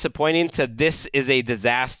quite disappointing to this is a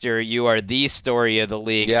disaster. You are the story of the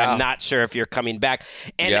league. Yeah. I'm not sure if you're coming back.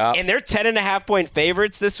 And they're 10.5-point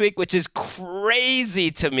favorites this week, which is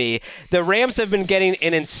crazy to me. The Rams have been getting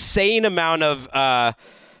an insane amount of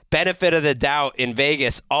benefit of the doubt in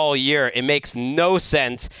Vegas all year. It makes no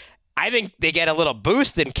sense. I think they get a little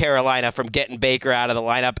boost in Carolina from getting Baker out of the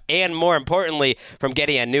lineup and, more importantly, from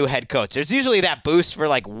getting a new head coach. There's usually that boost for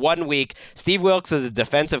 1 week. Steve Wilkes is a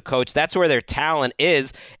defensive coach. That's where their talent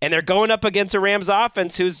is. And they're going up against a Rams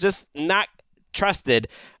offense who's just not trusted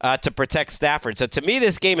to protect Stafford. So to me,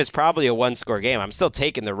 this game is probably a 1-score game. I'm still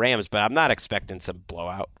taking the Rams, but I'm not expecting some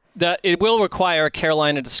blowout. It will require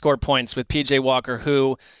Carolina to score points with P.J. Walker,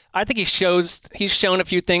 who I think he's shown a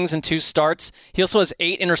few things in 2 starts. He also has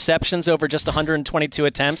 8 interceptions over just 122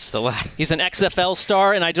 attempts. That's a lot. He's an XFL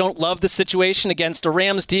star, and I don't love the situation against a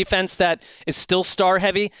Rams defense that is still star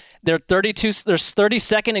heavy. They're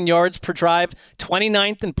 32nd in yards per drive,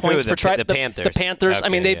 29th in points per drive. The Panthers. The Panthers. Okay, I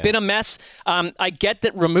mean, they've been a mess. I get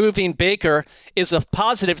that removing Baker is a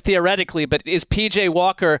positive theoretically, but is PJ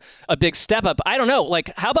Walker a big step up? I don't know.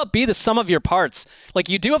 Like, how about be the sum of your parts? Like,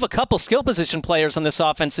 you do have a couple skill position players on this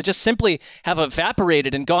offense that just simply have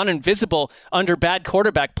evaporated and gone invisible under bad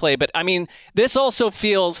quarterback play. But, I mean, this also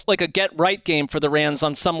feels like a get-right game for the Rams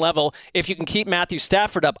on some level if you can keep Matthew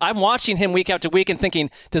Stafford up. I'm watching him week after week and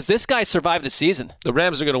thinking, does this guy survive the season? The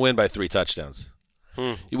Rams are going to win by 3 touchdowns.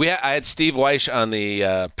 I had Steve Weish on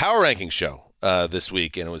the Power Rankings show this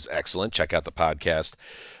week, and it was excellent. Check out the podcast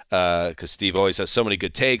because Steve always has so many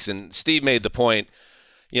good takes. And Steve made the point,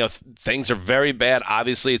 things are very bad.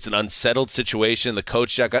 Obviously, it's an unsettled situation. The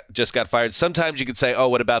coach just got fired. Sometimes you could say, oh,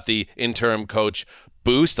 what about the interim coach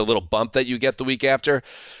boost, a little bump that you get the week after?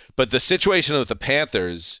 But the situation with the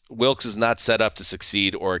Panthers, Wilks is not set up to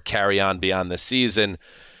succeed or carry on beyond this season.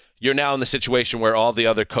 You're now in the situation where all the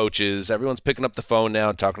other coaches, everyone's picking up the phone now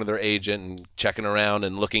and talking to their agent and checking around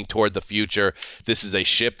and looking toward the future. This is a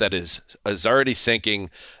ship that is already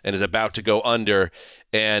sinking and is about to go under.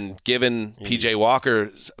 And given PJ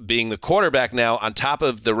Walker being the quarterback now, on top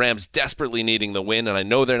of the Rams desperately needing the win, and I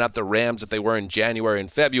know they're not the Rams that they were in January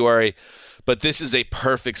and February, but this is a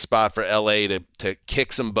perfect spot for LA to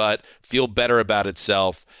kick some butt, feel better about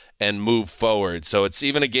itself, and move forward. So it's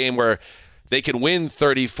even a game where they can win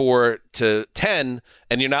 34-10,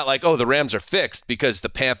 and you're not like, oh, the Rams are fixed, because the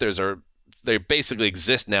Panthers they basically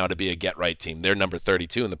exist now to be a get-right team. They're number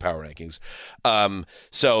 32 in the power rankings.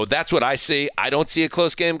 So that's what I see. I don't see a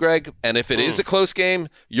close game, Greg. And if it is a close game,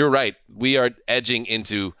 you're right. We are edging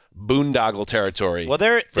into boondoggle territory. Well,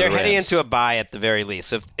 they're heading into a bye at the very least.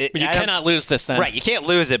 So you cannot lose this then. Right, you can't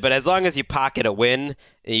lose it, but as long as you pocket a win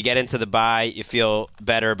and you get into the bye, you feel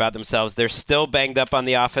better about themselves. They're still banged up on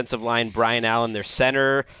the offensive line. Brian Allen, their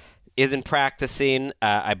center, isn't practicing.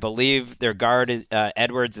 I believe their guard,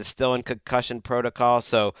 Edwards, is still in concussion protocol.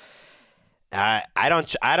 So I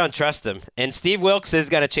don't trust him. And Steve Wilks is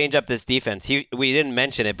going to change up this defense. We didn't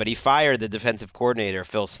mention it, but he fired the defensive coordinator,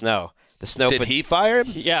 Phil Snow. Did he fire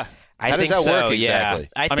him? Yeah. How does that work exactly?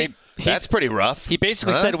 Yeah. I mean, that's pretty rough. He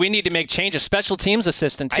basically said we need to make changes. Special teams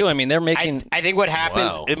assistant, too. They're making... I think what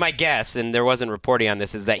happens, my guess, and there wasn't reporting on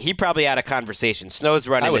this, is that he probably had a conversation. Snow's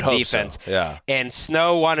running the defense. So. Yeah. And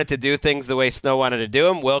Snow wanted to do things the way Snow wanted to do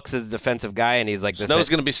them. Wilks is a defensive guy, and he's like... Snow's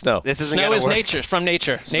going to be Snow. This isn't Snow is work. nature, from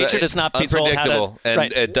nature. Nature does not be told how to...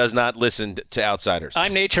 and it does not listen to outsiders.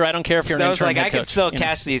 I'm nature. I don't care if you're Snow's an interim like, head I can coach, still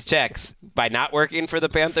cash these checks by not working for the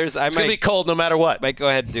Panthers. It's going to be cold no matter what. Might go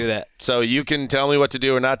ahead and do that. So you can tell me what to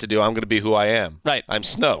do or not to do. I'm going to be who I am. Right. I'm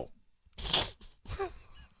Snow.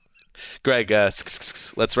 Greg,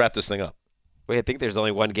 let's wrap this thing up. Wait, I think there's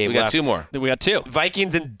only one game left. We got 2 more. We got 2.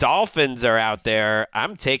 Vikings and Dolphins are out there.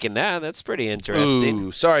 I'm taking that. That's pretty interesting.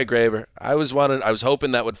 Ooh, sorry, Graver. I was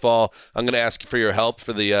hoping that would fall. I'm going to ask for your help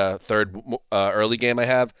for the third early game I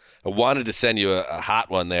have. I wanted to send you a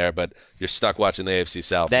hot one there, but you're stuck watching the AFC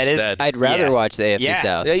South instead. I'd rather watch the AFC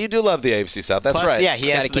South. Yeah, you do love the AFC South. That's Plus, right. Yeah, he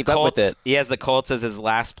has the keep Colts. up with it. He has the Colts as his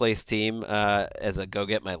last place team. As a go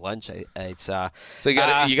get my lunch, I saw. So you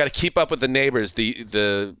got to keep up with the neighbors.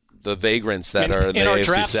 The vagrants that are in the our AFC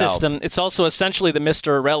draft South. system. It's also essentially the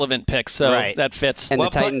Mr. Irrelevant pick, so that fits. And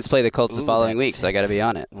the Titans play the Colts the following week, so I got to be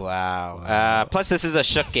on it. Wow. Plus, this is a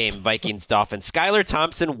shook game, Vikings-Dolphins. Skylar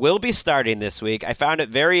Thompson will be starting this week. I found it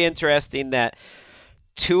very interesting that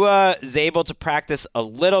Tua is able to practice a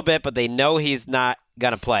little bit, but they know he's not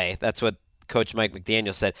going to play. That's what Coach Mike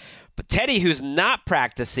McDaniel said. But Teddy, who's not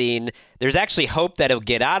practicing, there's actually hope that he'll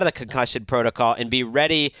get out of the concussion protocol and be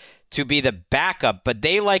ready to be the backup, but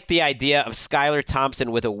they like the idea of Skylar Thompson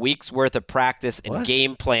with a week's worth of practice and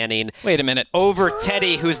game planning. Wait a minute. Over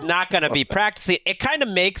Teddy, who's not going to be practicing. It kind of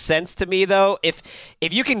makes sense to me, though, if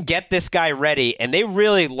you can get this guy ready, and they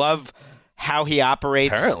really love how he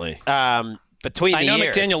operates. Apparently. Between the years. I know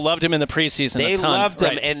McDaniel loved him in the preseason. They a ton. loved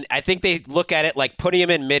him, and I think they look at it like putting him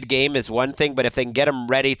in mid-game is one thing, but if they can get him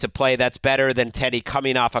ready to play, that's better than Teddy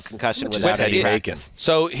coming off a concussion without any practice.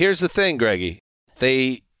 So here's the thing, Greggy.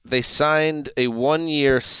 They signed a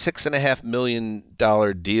 1-year, $6.5 million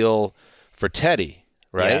deal for Teddy,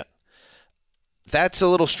 right? Yeah. That's a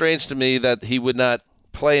little strange to me that he would not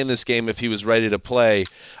play in this game if he was ready to play.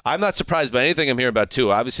 I'm not surprised by anything I'm hearing about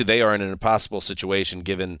Tua. Obviously, they are in an impossible situation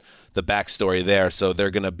given the backstory there, so they're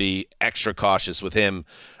going to be extra cautious with him,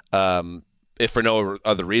 if for no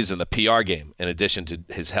other reason, the PR game, in addition to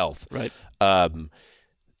his health. Right.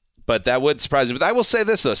 But that would surprise me. But I will say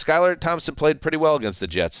this, though. Skylar Thompson played pretty well against the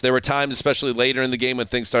Jets. There were times, especially later in the game, when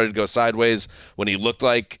things started to go sideways, when he looked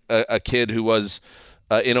like a kid who was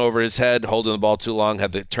in over his head, holding the ball too long,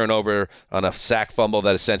 had the turnover on a sack fumble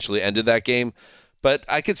that essentially ended that game. But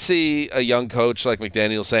I could see a young coach like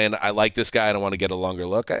McDaniel saying, I like this guy and I want to get a longer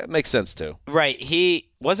look. It makes sense, too. Right.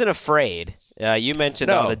 He wasn't afraid. You mentioned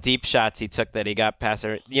all the deep shots he took that he got past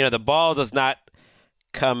her. The ball does not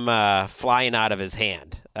come flying out of his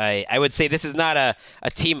hand. I would say this is not a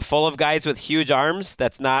team full of guys with huge arms.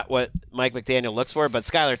 That's not what Mike McDaniel looks for. But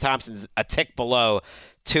Skylar Thompson's a tick below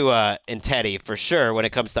Tua and Teddy for sure when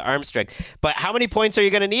it comes to arm strength. But how many points are you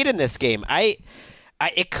going to need in this game?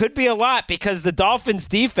 It could be a lot because the Dolphins'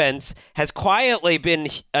 defense has quietly been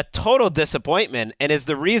a total disappointment and is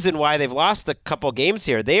the reason why they've lost a couple games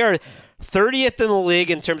here. They are 30th in the league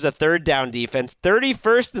in terms of third down defense,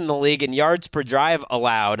 31st in the league in yards per drive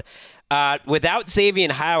allowed. Without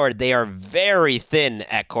Xavier Howard, they are very thin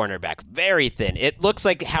at cornerback, very thin. It looks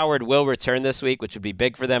like Howard will return this week, which would be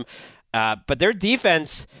big for them. But their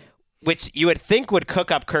defense, which you would think would cook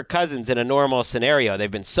up Kirk Cousins in a normal scenario. They've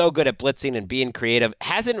been so good at blitzing and being creative.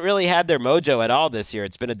 Hasn't really had their mojo at all this year.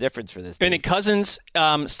 It's been a difference for this team. And Cousins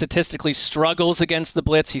statistically struggles against the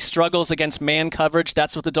blitz. He struggles against man coverage.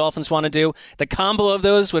 That's what the Dolphins want to do. The combo of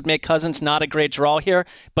those would make Cousins not a great draw here.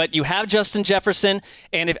 But you have Justin Jefferson,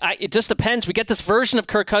 and it just depends. We get this version of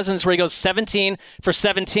Kirk Cousins where he goes 17 for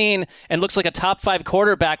 17 and looks like a top 5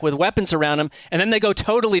 quarterback with weapons around him, and then they go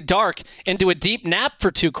totally dark into a deep nap for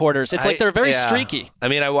 2 quarters. It's like they're very streaky. I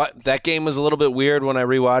mean, that game was a little bit weird when I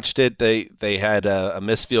rewatched it. They had a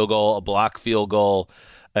missed field goal, a block field goal,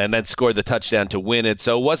 and then scored the touchdown to win it.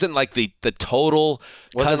 So it wasn't like the total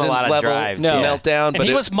Cousins level meltdown. And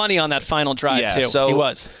he was money on that final drive, too. So, he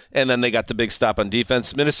was. And then they got the big stop on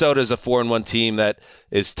defense. Minnesota is a 4-1 team that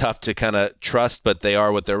is tough to kind of trust, but they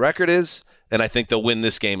are what their record is. And I think they'll win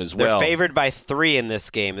this game as well. They're favored by 3 in this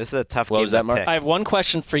game. This is a tough game. What was that, Mark? Pick. I have one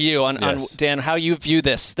question for you on Dan, how you view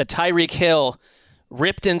this. The Tyreek Hill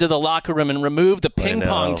ripped into the locker room and removed the ping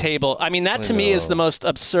pong table. I mean, that to me is the most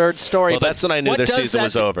absurd story. Well, that's when I knew their season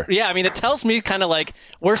was over. Yeah, I mean, it tells me kind of like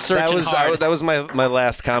we're searching hard. That was my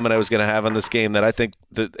last comment I was going to have on this game, that I think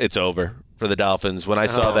that it's over for the Dolphins. When I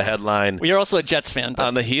saw the headline. Well, you're also a Jets fan.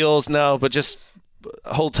 On the heels, no, but just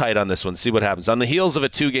hold tight on this one. See what happens. On the heels of a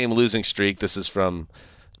 2-game losing streak, this is from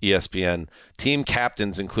ESPN, team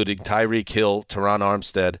captains including Tyreek Hill, Teron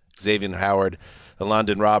Armstead, Xavier Howard,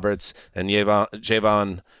 London Roberts, and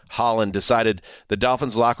Javon Holland decided the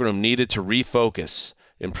Dolphins locker room needed to refocus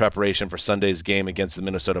in preparation for Sunday's game against the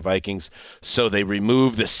Minnesota Vikings, so they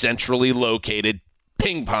removed the centrally located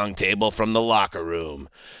ping pong table from the locker room.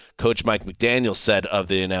 Coach Mike McDaniel said of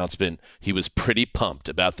the announcement he was pretty pumped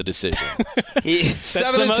about the decision. That's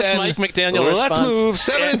the most Mike McDaniel response. Let's move.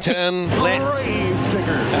 7-10.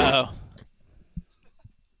 Uh-oh.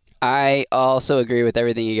 I also agree with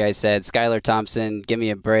everything you guys said. Skylar Thompson, give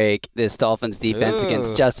me a break. This Dolphins defense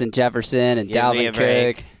against Justin Jefferson and Dalvin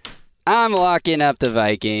Cook. I'm locking up the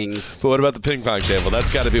Vikings. But what about the ping pong table?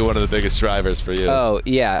 That's got to be one of the biggest drivers for you. Oh,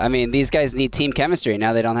 yeah. I mean, these guys need team chemistry.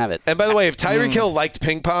 Now they don't have it. And by the way, if Tyreek Hill liked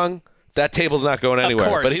ping pong, that table's not going anywhere.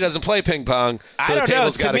 Of course. But he doesn't play ping pong, so I don't the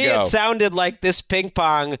table's got know. to To me, go. it sounded like this ping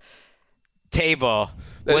pong table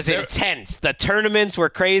was intense. The tournaments were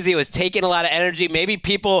crazy. It was taking a lot of energy. Maybe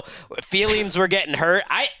feelings were getting hurt.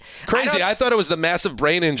 I thought it was the massive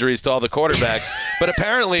brain injuries to all the quarterbacks, but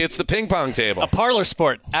apparently it's the ping pong table. A parlor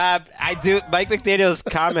sport. I do. Mike McDaniel's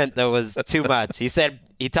comment, though, was too much. He said,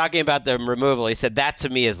 talking about the removal, he said, that to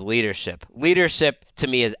me is leadership. Leadership to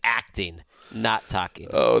me is acting, not talking.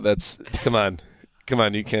 Oh, come on.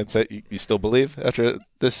 You can't say, you still believe after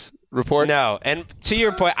this report? No, and to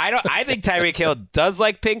your point, I think Tyreek Hill does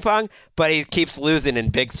like ping pong, but he keeps losing in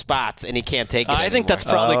big spots, and he can't take it I think that's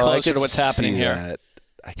probably closer to what's happening here.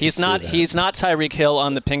 He's not Tyreek Hill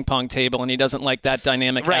on the ping pong table, and he doesn't like that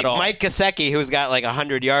dynamic at all. Mike Gesicki, who's got like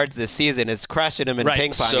 100 yards this season, is crushing him in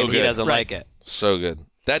ping pong, and he doesn't like it. So good.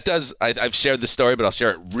 That does. I've shared the story, but I'll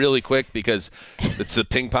share it really quick because it's the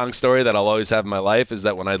ping pong story that I'll always have in my life. Is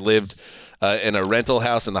that when I lived in a rental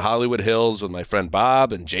house in the Hollywood Hills with my friend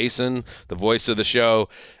Bob and Jason, the voice of the show,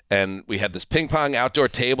 and we had this ping pong outdoor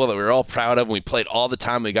table that we were all proud of, and we played all the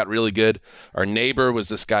time. We got really good. Our neighbor was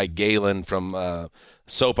this guy Galen from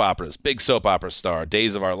soap operas, big soap opera star,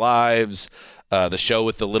 Days of Our Lives, the show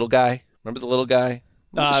with the little guy. Remember the little guy?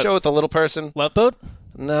 The show with the little person? Love Boat?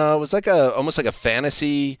 No, it was like almost like a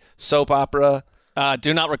fantasy soap opera.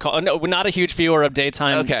 Do not recall. No, not a huge viewer of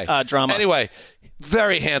daytime drama. Anyway,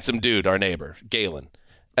 very handsome dude, our neighbor, Galen.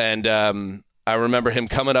 And I remember him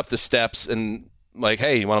coming up the steps, and like,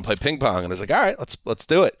 hey, you want to play ping pong? And I was like, all right, let's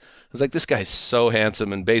do it. I was like, this guy's so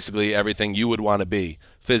handsome and basically everything you would want to be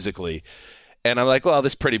physically. And I'm like, well,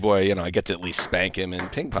 this pretty boy, I get to at least spank him in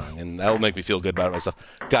ping pong, and that'll make me feel good about myself.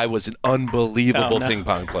 Guy was an unbelievable ping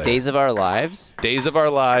pong player. Days of Our Lives? Days of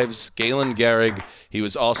Our Lives, Galen Gehrig. He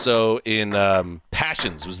was also in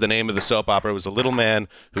Passions was the name of the soap opera. It was a little man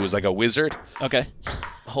who was like a wizard. Okay.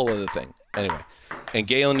 A whole other thing. Anyway. And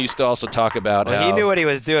Galen used to also talk about how... he knew what he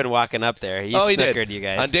was doing walking up there. He snookered you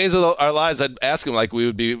guys. On Days of Our Lives, I'd ask him, like, we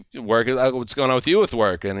would be working, what's going on with you with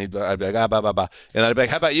work? And I'd be like, blah, blah, blah. And I'd be like,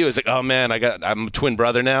 how about you? He's like, oh, man, I'm a twin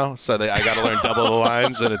brother now, so I got to learn double the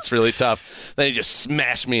lines, and it's really tough. Then he just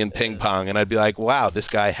smashed me in ping pong, and I'd be like, wow, this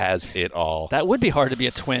guy has it all. That would be hard to be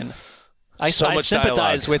a twin. I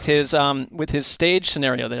sympathize with his stage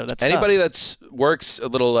scenario there. That's anybody tough. that works a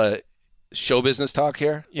little... show business talk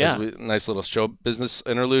here. Yeah. Nice little show business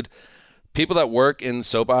interlude. People that work in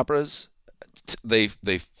soap operas, they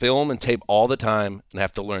film and tape all the time and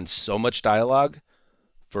have to learn so much dialogue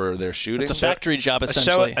for their shooting. It's a factory job,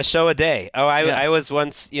 essentially. A show a day. Oh, I was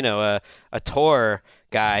once, a tour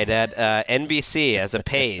guide at NBC as a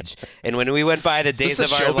page, and when we went by the Days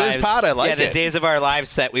of Our Lives, the Days of Our Lives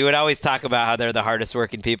set, we would always talk about how they're the hardest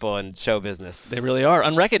working people in show business. They really are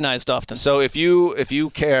unrecognized often. So if you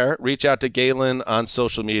care, reach out to Galen on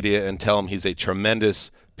social media and tell him he's a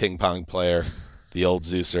tremendous ping pong player. The old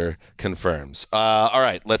Zeuser confirms. All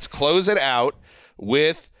right, let's close it out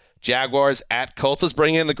with Jaguars at Colts. Let's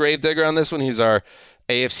bring in the Gravedigger on this one. He's our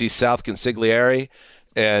AFC South consigliere,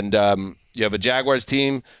 and you have a Jaguars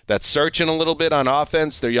team that's searching a little bit on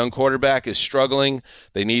offense. Their young quarterback is struggling.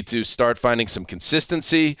 They need to start finding some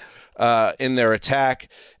consistency in their attack.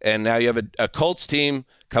 And now you have a Colts team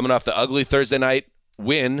coming off the ugly Thursday night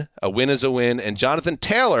win. A win is a win. And Jonathan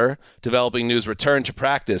Taylor, developing news, returned to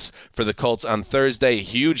practice for the Colts on Thursday.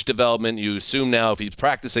 Huge development. You assume now if he's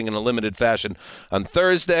practicing in a limited fashion on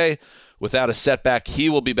Thursday, without a setback, he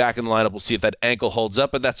will be back in the lineup. We'll see if that ankle holds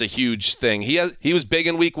up, but that's a huge thing. He was big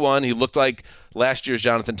in week one. He looked like last year's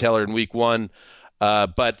Jonathan Taylor in week one,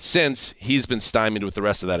 but since, he's been stymied with the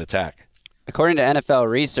rest of that attack. According to NFL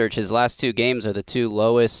research, his last two games are the two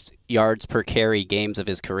lowest yards per carry games of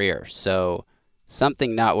his career. So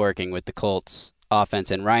something not working with the Colts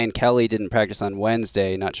offense. And Ryan Kelly didn't practice on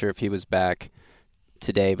Wednesday. Not sure if he was back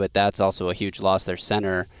today, but that's also a huge loss. Their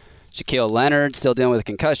center, Shaquille Leonard, still dealing with a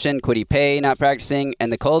concussion. Kwity Paye not practicing.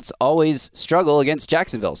 And the Colts always struggle against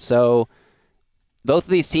Jacksonville. So both of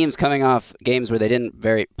these teams coming off games where they didn't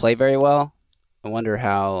play very well. I wonder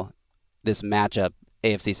how this matchup,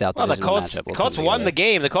 AFC South divisional matchup, will Colts come won together. the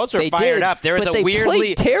game. The Colts were fired up. There was a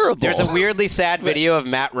weirdly terrible. There's a weirdly sad video of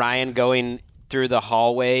Matt Ryan going through the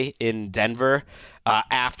hallway in Denver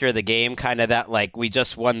after the game, kind of that like we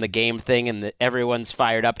just won the game thing, and everyone's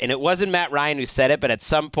fired up. And it wasn't Matt Ryan who said it, but at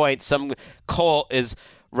some point, some Colt is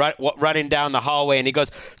running down the hallway, and he goes,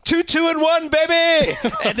 2-2-1, baby!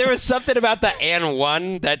 And there was something about the and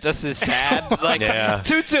one that just is sad. Like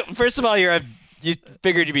 2-2. First of all, you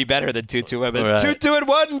figured you'd be better than 2-2-1, but it's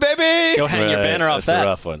 2-2-1, baby! Go hang your banner off that. That's a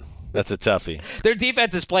rough one. That's a toughie. Their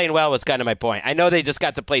defense is playing well was kind of my point. I know they just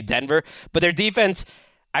got to play Denver, but their defense,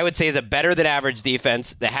 I would say, is a better than average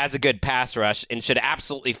defense that has a good pass rush and should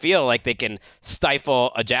absolutely feel like they can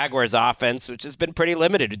stifle a Jaguars offense, which has been pretty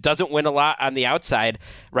limited. It doesn't win a lot on the outside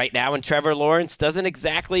right now, and Trevor Lawrence doesn't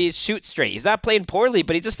exactly shoot straight. He's not playing poorly,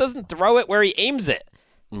 but he just doesn't throw it where he aims it.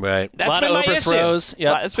 Right. That's been my issue.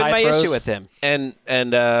 That's been my issue with him. And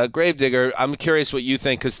Gravedigger, I'm curious what you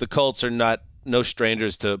think, because the Colts are no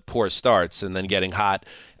strangers to poor starts and then getting hot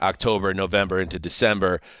October, November into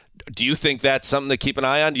December. Do you think that's something to keep an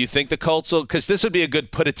eye on? Do you think the Colts will – because this would be a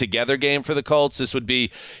good put-it-together game for the Colts. This would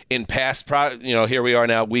be in past here we are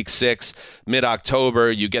now, week 6,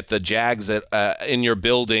 mid-October. You get the Jags in your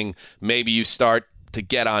building. Maybe you start to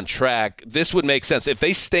get on track. This would make sense. If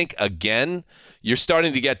they stink again, you're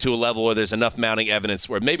starting to get to a level where there's enough mounting evidence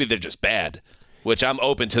where maybe they're just bad, which I'm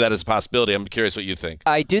open to that as a possibility. I'm curious what you think.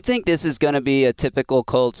 I do think this is going to be a typical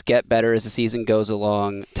Colts get better as the season goes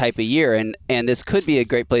along type of year, and this could be a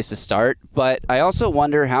great place to start. But I also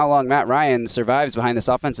wonder how long Matt Ryan survives behind this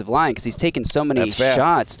offensive line because he's taken so many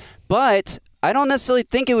shots. But I don't necessarily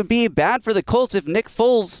think it would be bad for the Colts if Nick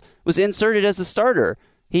Foles was inserted as a starter.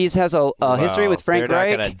 He has a history with Frank Reich.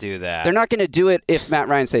 They're not going to do that. They're not going to do it if Matt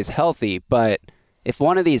Ryan stays healthy, but if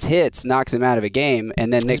one of these hits knocks him out of a game,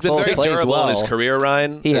 and then Nick Foles He's been very plays durable well, in his career,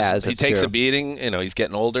 Ryan. He has. He takes true. a beating. He's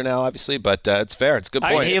getting older now, obviously, but it's fair. It's a good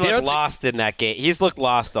point. He looked lost in that game. He's looked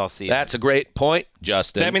lost all season. That's a great point,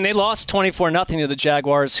 Justin. I mean, they lost 24-0 to the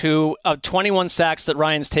Jaguars, who, of 21 sacks that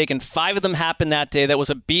Ryan's taken, 5 of them happened that day. That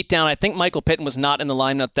was a beatdown. I think Michael Pittman was not in the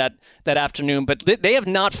lineup that afternoon, but they have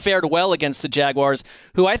not fared well against the Jaguars,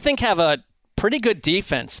 who I think have a pretty good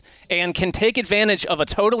defense and can take advantage of a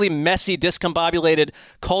totally messy, discombobulated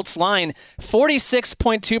Colts line.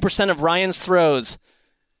 46.2% of Ryan's throws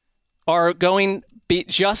are going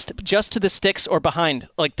just to the sticks or behind.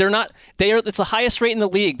 Like it's the highest rate in the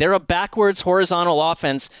league. They're a backwards horizontal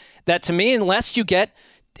offense that, to me, unless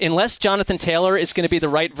Jonathan Taylor is going to be the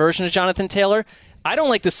right version of Jonathan Taylor, I don't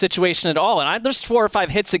like this situation at all. And there's 4 or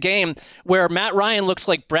 5 hits a game where Matt Ryan looks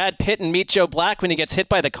like Brad Pitt and Meet Joe Black when he gets hit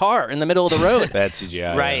by the car in the middle of the road. Bad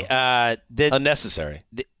CGI. Right. Unnecessary.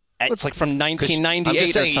 It's like from 1998 I'm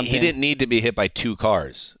just saying, or something. he didn't need to be hit by 2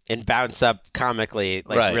 cars. And bounce up comically,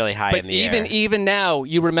 really high in the air. Even now,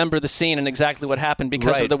 you remember the scene and exactly what happened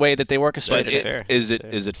because of the way that they orchestrated it. Is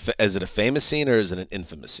it a famous scene or is it an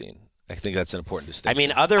infamous scene? I think that's an important distinction. I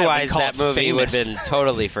mean, otherwise that movie would have been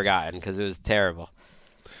totally forgotten because it was terrible.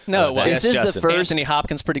 No, this is the first Anthony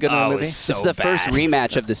Hopkins pretty good in the movie. This is the first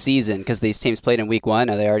rematch of the season because these teams played in week 1.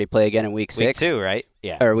 Now they already play again in week 6. Week 2, right?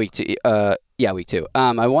 Yeah. Or week 2. Week 2.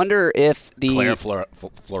 I wonder if the Claire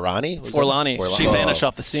Forlani? Forlani. She vanished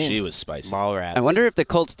off the scene. She was spicy. Mallrats. I wonder if the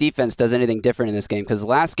Colts defense does anything different in this game because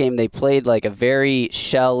last game they played like a very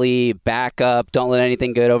shelly backup, don't let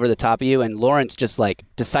anything good over the top of you, and Lawrence just like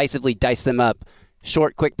decisively diced them up,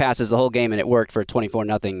 short, quick passes the whole game, and it worked for a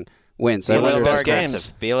 24-0 win. So Be a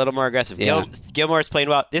little more aggressive. Yeah. Gilmore's playing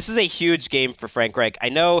well. This is a huge game for Frank Reich. I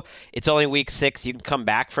know it's only week 6. You can come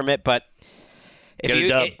back from it, but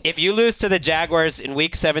if you lose to the Jaguars in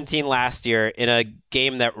week 17 last year in a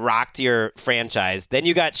game that rocked your franchise, then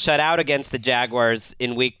you got shut out against the Jaguars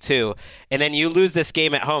in week 2, and then you lose this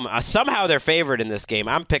game at home. Somehow they're favored in this game.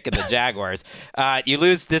 I'm picking the Jaguars. You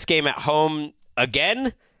lose this game at home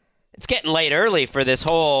again. It's getting late early for this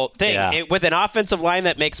whole thing. Yeah. With an offensive line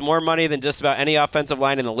that makes more money than just about any offensive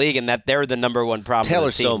line in the league, and that they're the number one problem.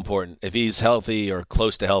 Taylor's so important. If he's healthy or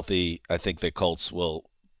close to healthy, I think the Colts will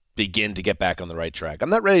begin to get back on the right track. I'm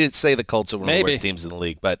not ready to say the Colts are one of the worst teams in the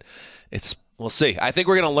league, but we'll see. I think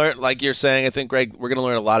we're going to learn, like you're saying, I think, Greg, we're going to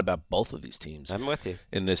learn a lot about both of these teams. I'm with you.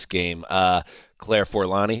 In this game. Claire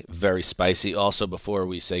Forlani, very spicy. Also, before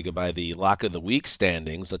we say goodbye, the Lock of the Week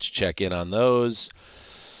standings, let's check in on those.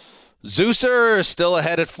 Zeuser still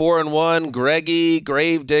ahead at 4-1. Greggy,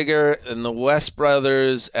 Gravedigger, and the West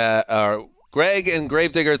Brothers are Greg and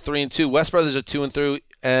Gravedigger 3-2. West Brothers are 2-3,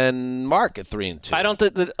 and Mark at 3-2. I don't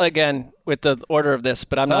again with the order of this,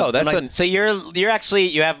 but I'm not. So you're actually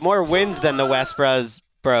you have more wins than the West Bros,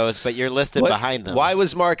 but you're listed behind them. Why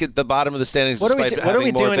was Mark at the bottom of the standings? What are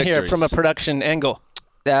we doing here from a production angle?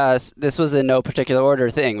 This was in no particular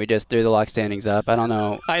order thing. We just threw the lock standings up. I don't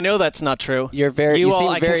know. I know that's not true. You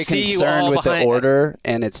seem very concerned with the order,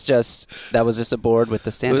 and it's just that was just a board with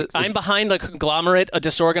the standings. I'm behind a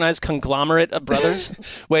disorganized conglomerate of brothers.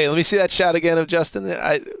 Wait, let me see that shot again of Justin.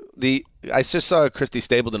 I just saw Christy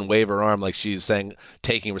Stapleton wave her arm like she's saying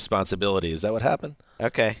taking responsibility. Is that what happened?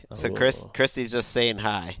 Okay, so Christy's just saying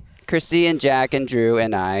hi. Christy and Jack and Drew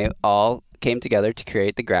and I all came together to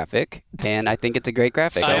create the graphic, and I think it's a great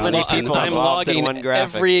graphic. So many people I'm logging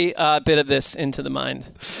every bit of this into the mind.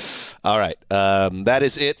 All right. That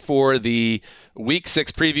is it for the Week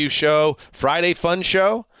 6 preview show. Friday fun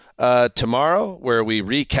show tomorrow where we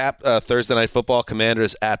recap Thursday Night Football,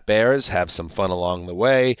 Commanders at Bears, have some fun along the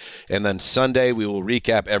way. And then Sunday we will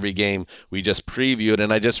recap every game we just previewed.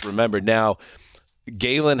 And I just remembered now,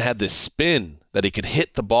 Galen had this spin that he could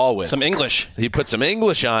hit the ball with. Some English. He put some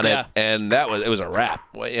English on it, and it was a wrap.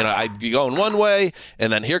 I'd be going one way,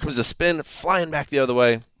 and then here comes the spin, flying back the other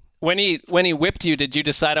way. When he whipped you, did you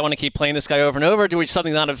decide I want to keep playing this guy over and over? Was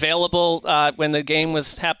something not available when the game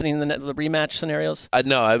was happening in the rematch scenarios?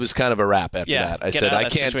 No, it was kind of a wrap after that. I said, I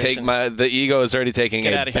can't take the ego is already taking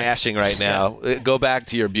a bashing right now. Go back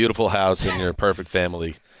to your beautiful house and your perfect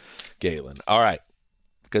family, Galen. All right.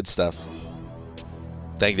 Good stuff.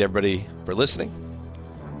 Thank you, everybody, for listening,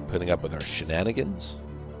 putting up with our shenanigans.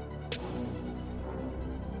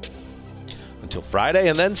 Until Friday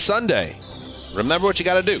and then Sunday, remember what you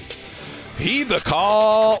got to do. Heed the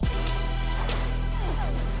call.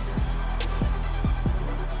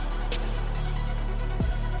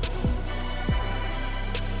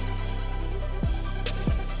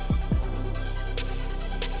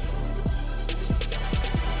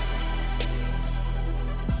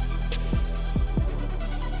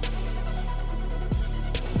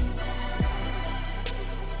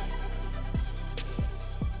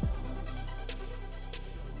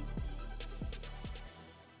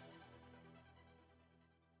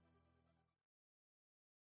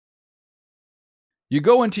 You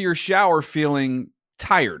go into your shower feeling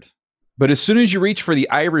tired, but as soon as you reach for the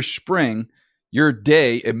Irish Spring, your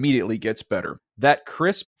day immediately gets better. That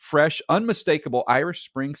crisp, fresh, unmistakable Irish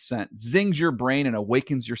Spring scent zings your brain and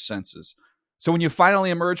awakens your senses. So when you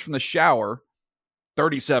finally emerge from the shower,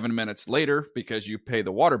 37 minutes later, because you pay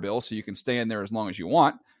the water bill so you can stay in there as long as you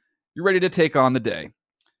want, you're ready to take on the day.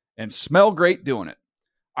 And smell great doing it.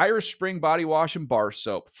 Irish Spring Body Wash and Bar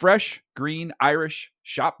Soap. Fresh, green, Irish.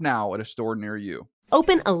 Shop now at a store near you.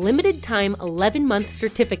 Open a limited-time 11-month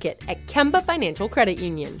certificate at Kemba Financial Credit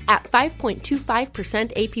Union. At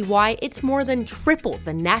 5.25% APY, it's more than triple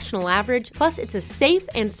the national average, plus it's a safe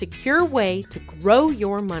and secure way to grow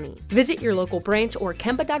your money. Visit your local branch or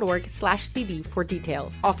kemba.org/cb for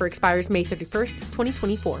details. Offer expires May 31st,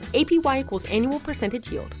 2024. APY equals annual percentage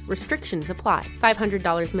yield. Restrictions apply.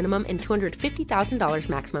 $500 minimum and $250,000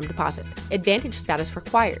 maximum deposit. Advantage status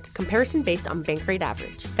required. Comparison based on bank rate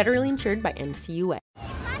average. Federally insured by NCUA.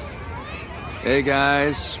 Hey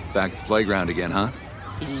guys, back at the playground again, huh?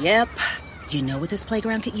 Yep. You know what this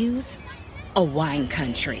playground could use? A wine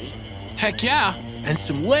country. Heck yeah, and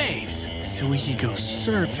some waves so we could go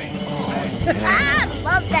surfing. Oh, yeah.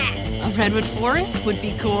 Love that. A redwood forest would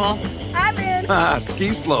be cool. I'm in.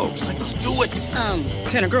 Ski slopes. Let's do it.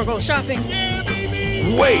 Can a girl go shopping? Yeah,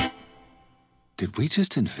 baby. Wait. Did we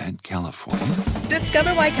just invent California?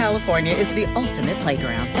 Discover why California is the ultimate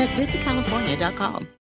playground at visitcalifornia.com.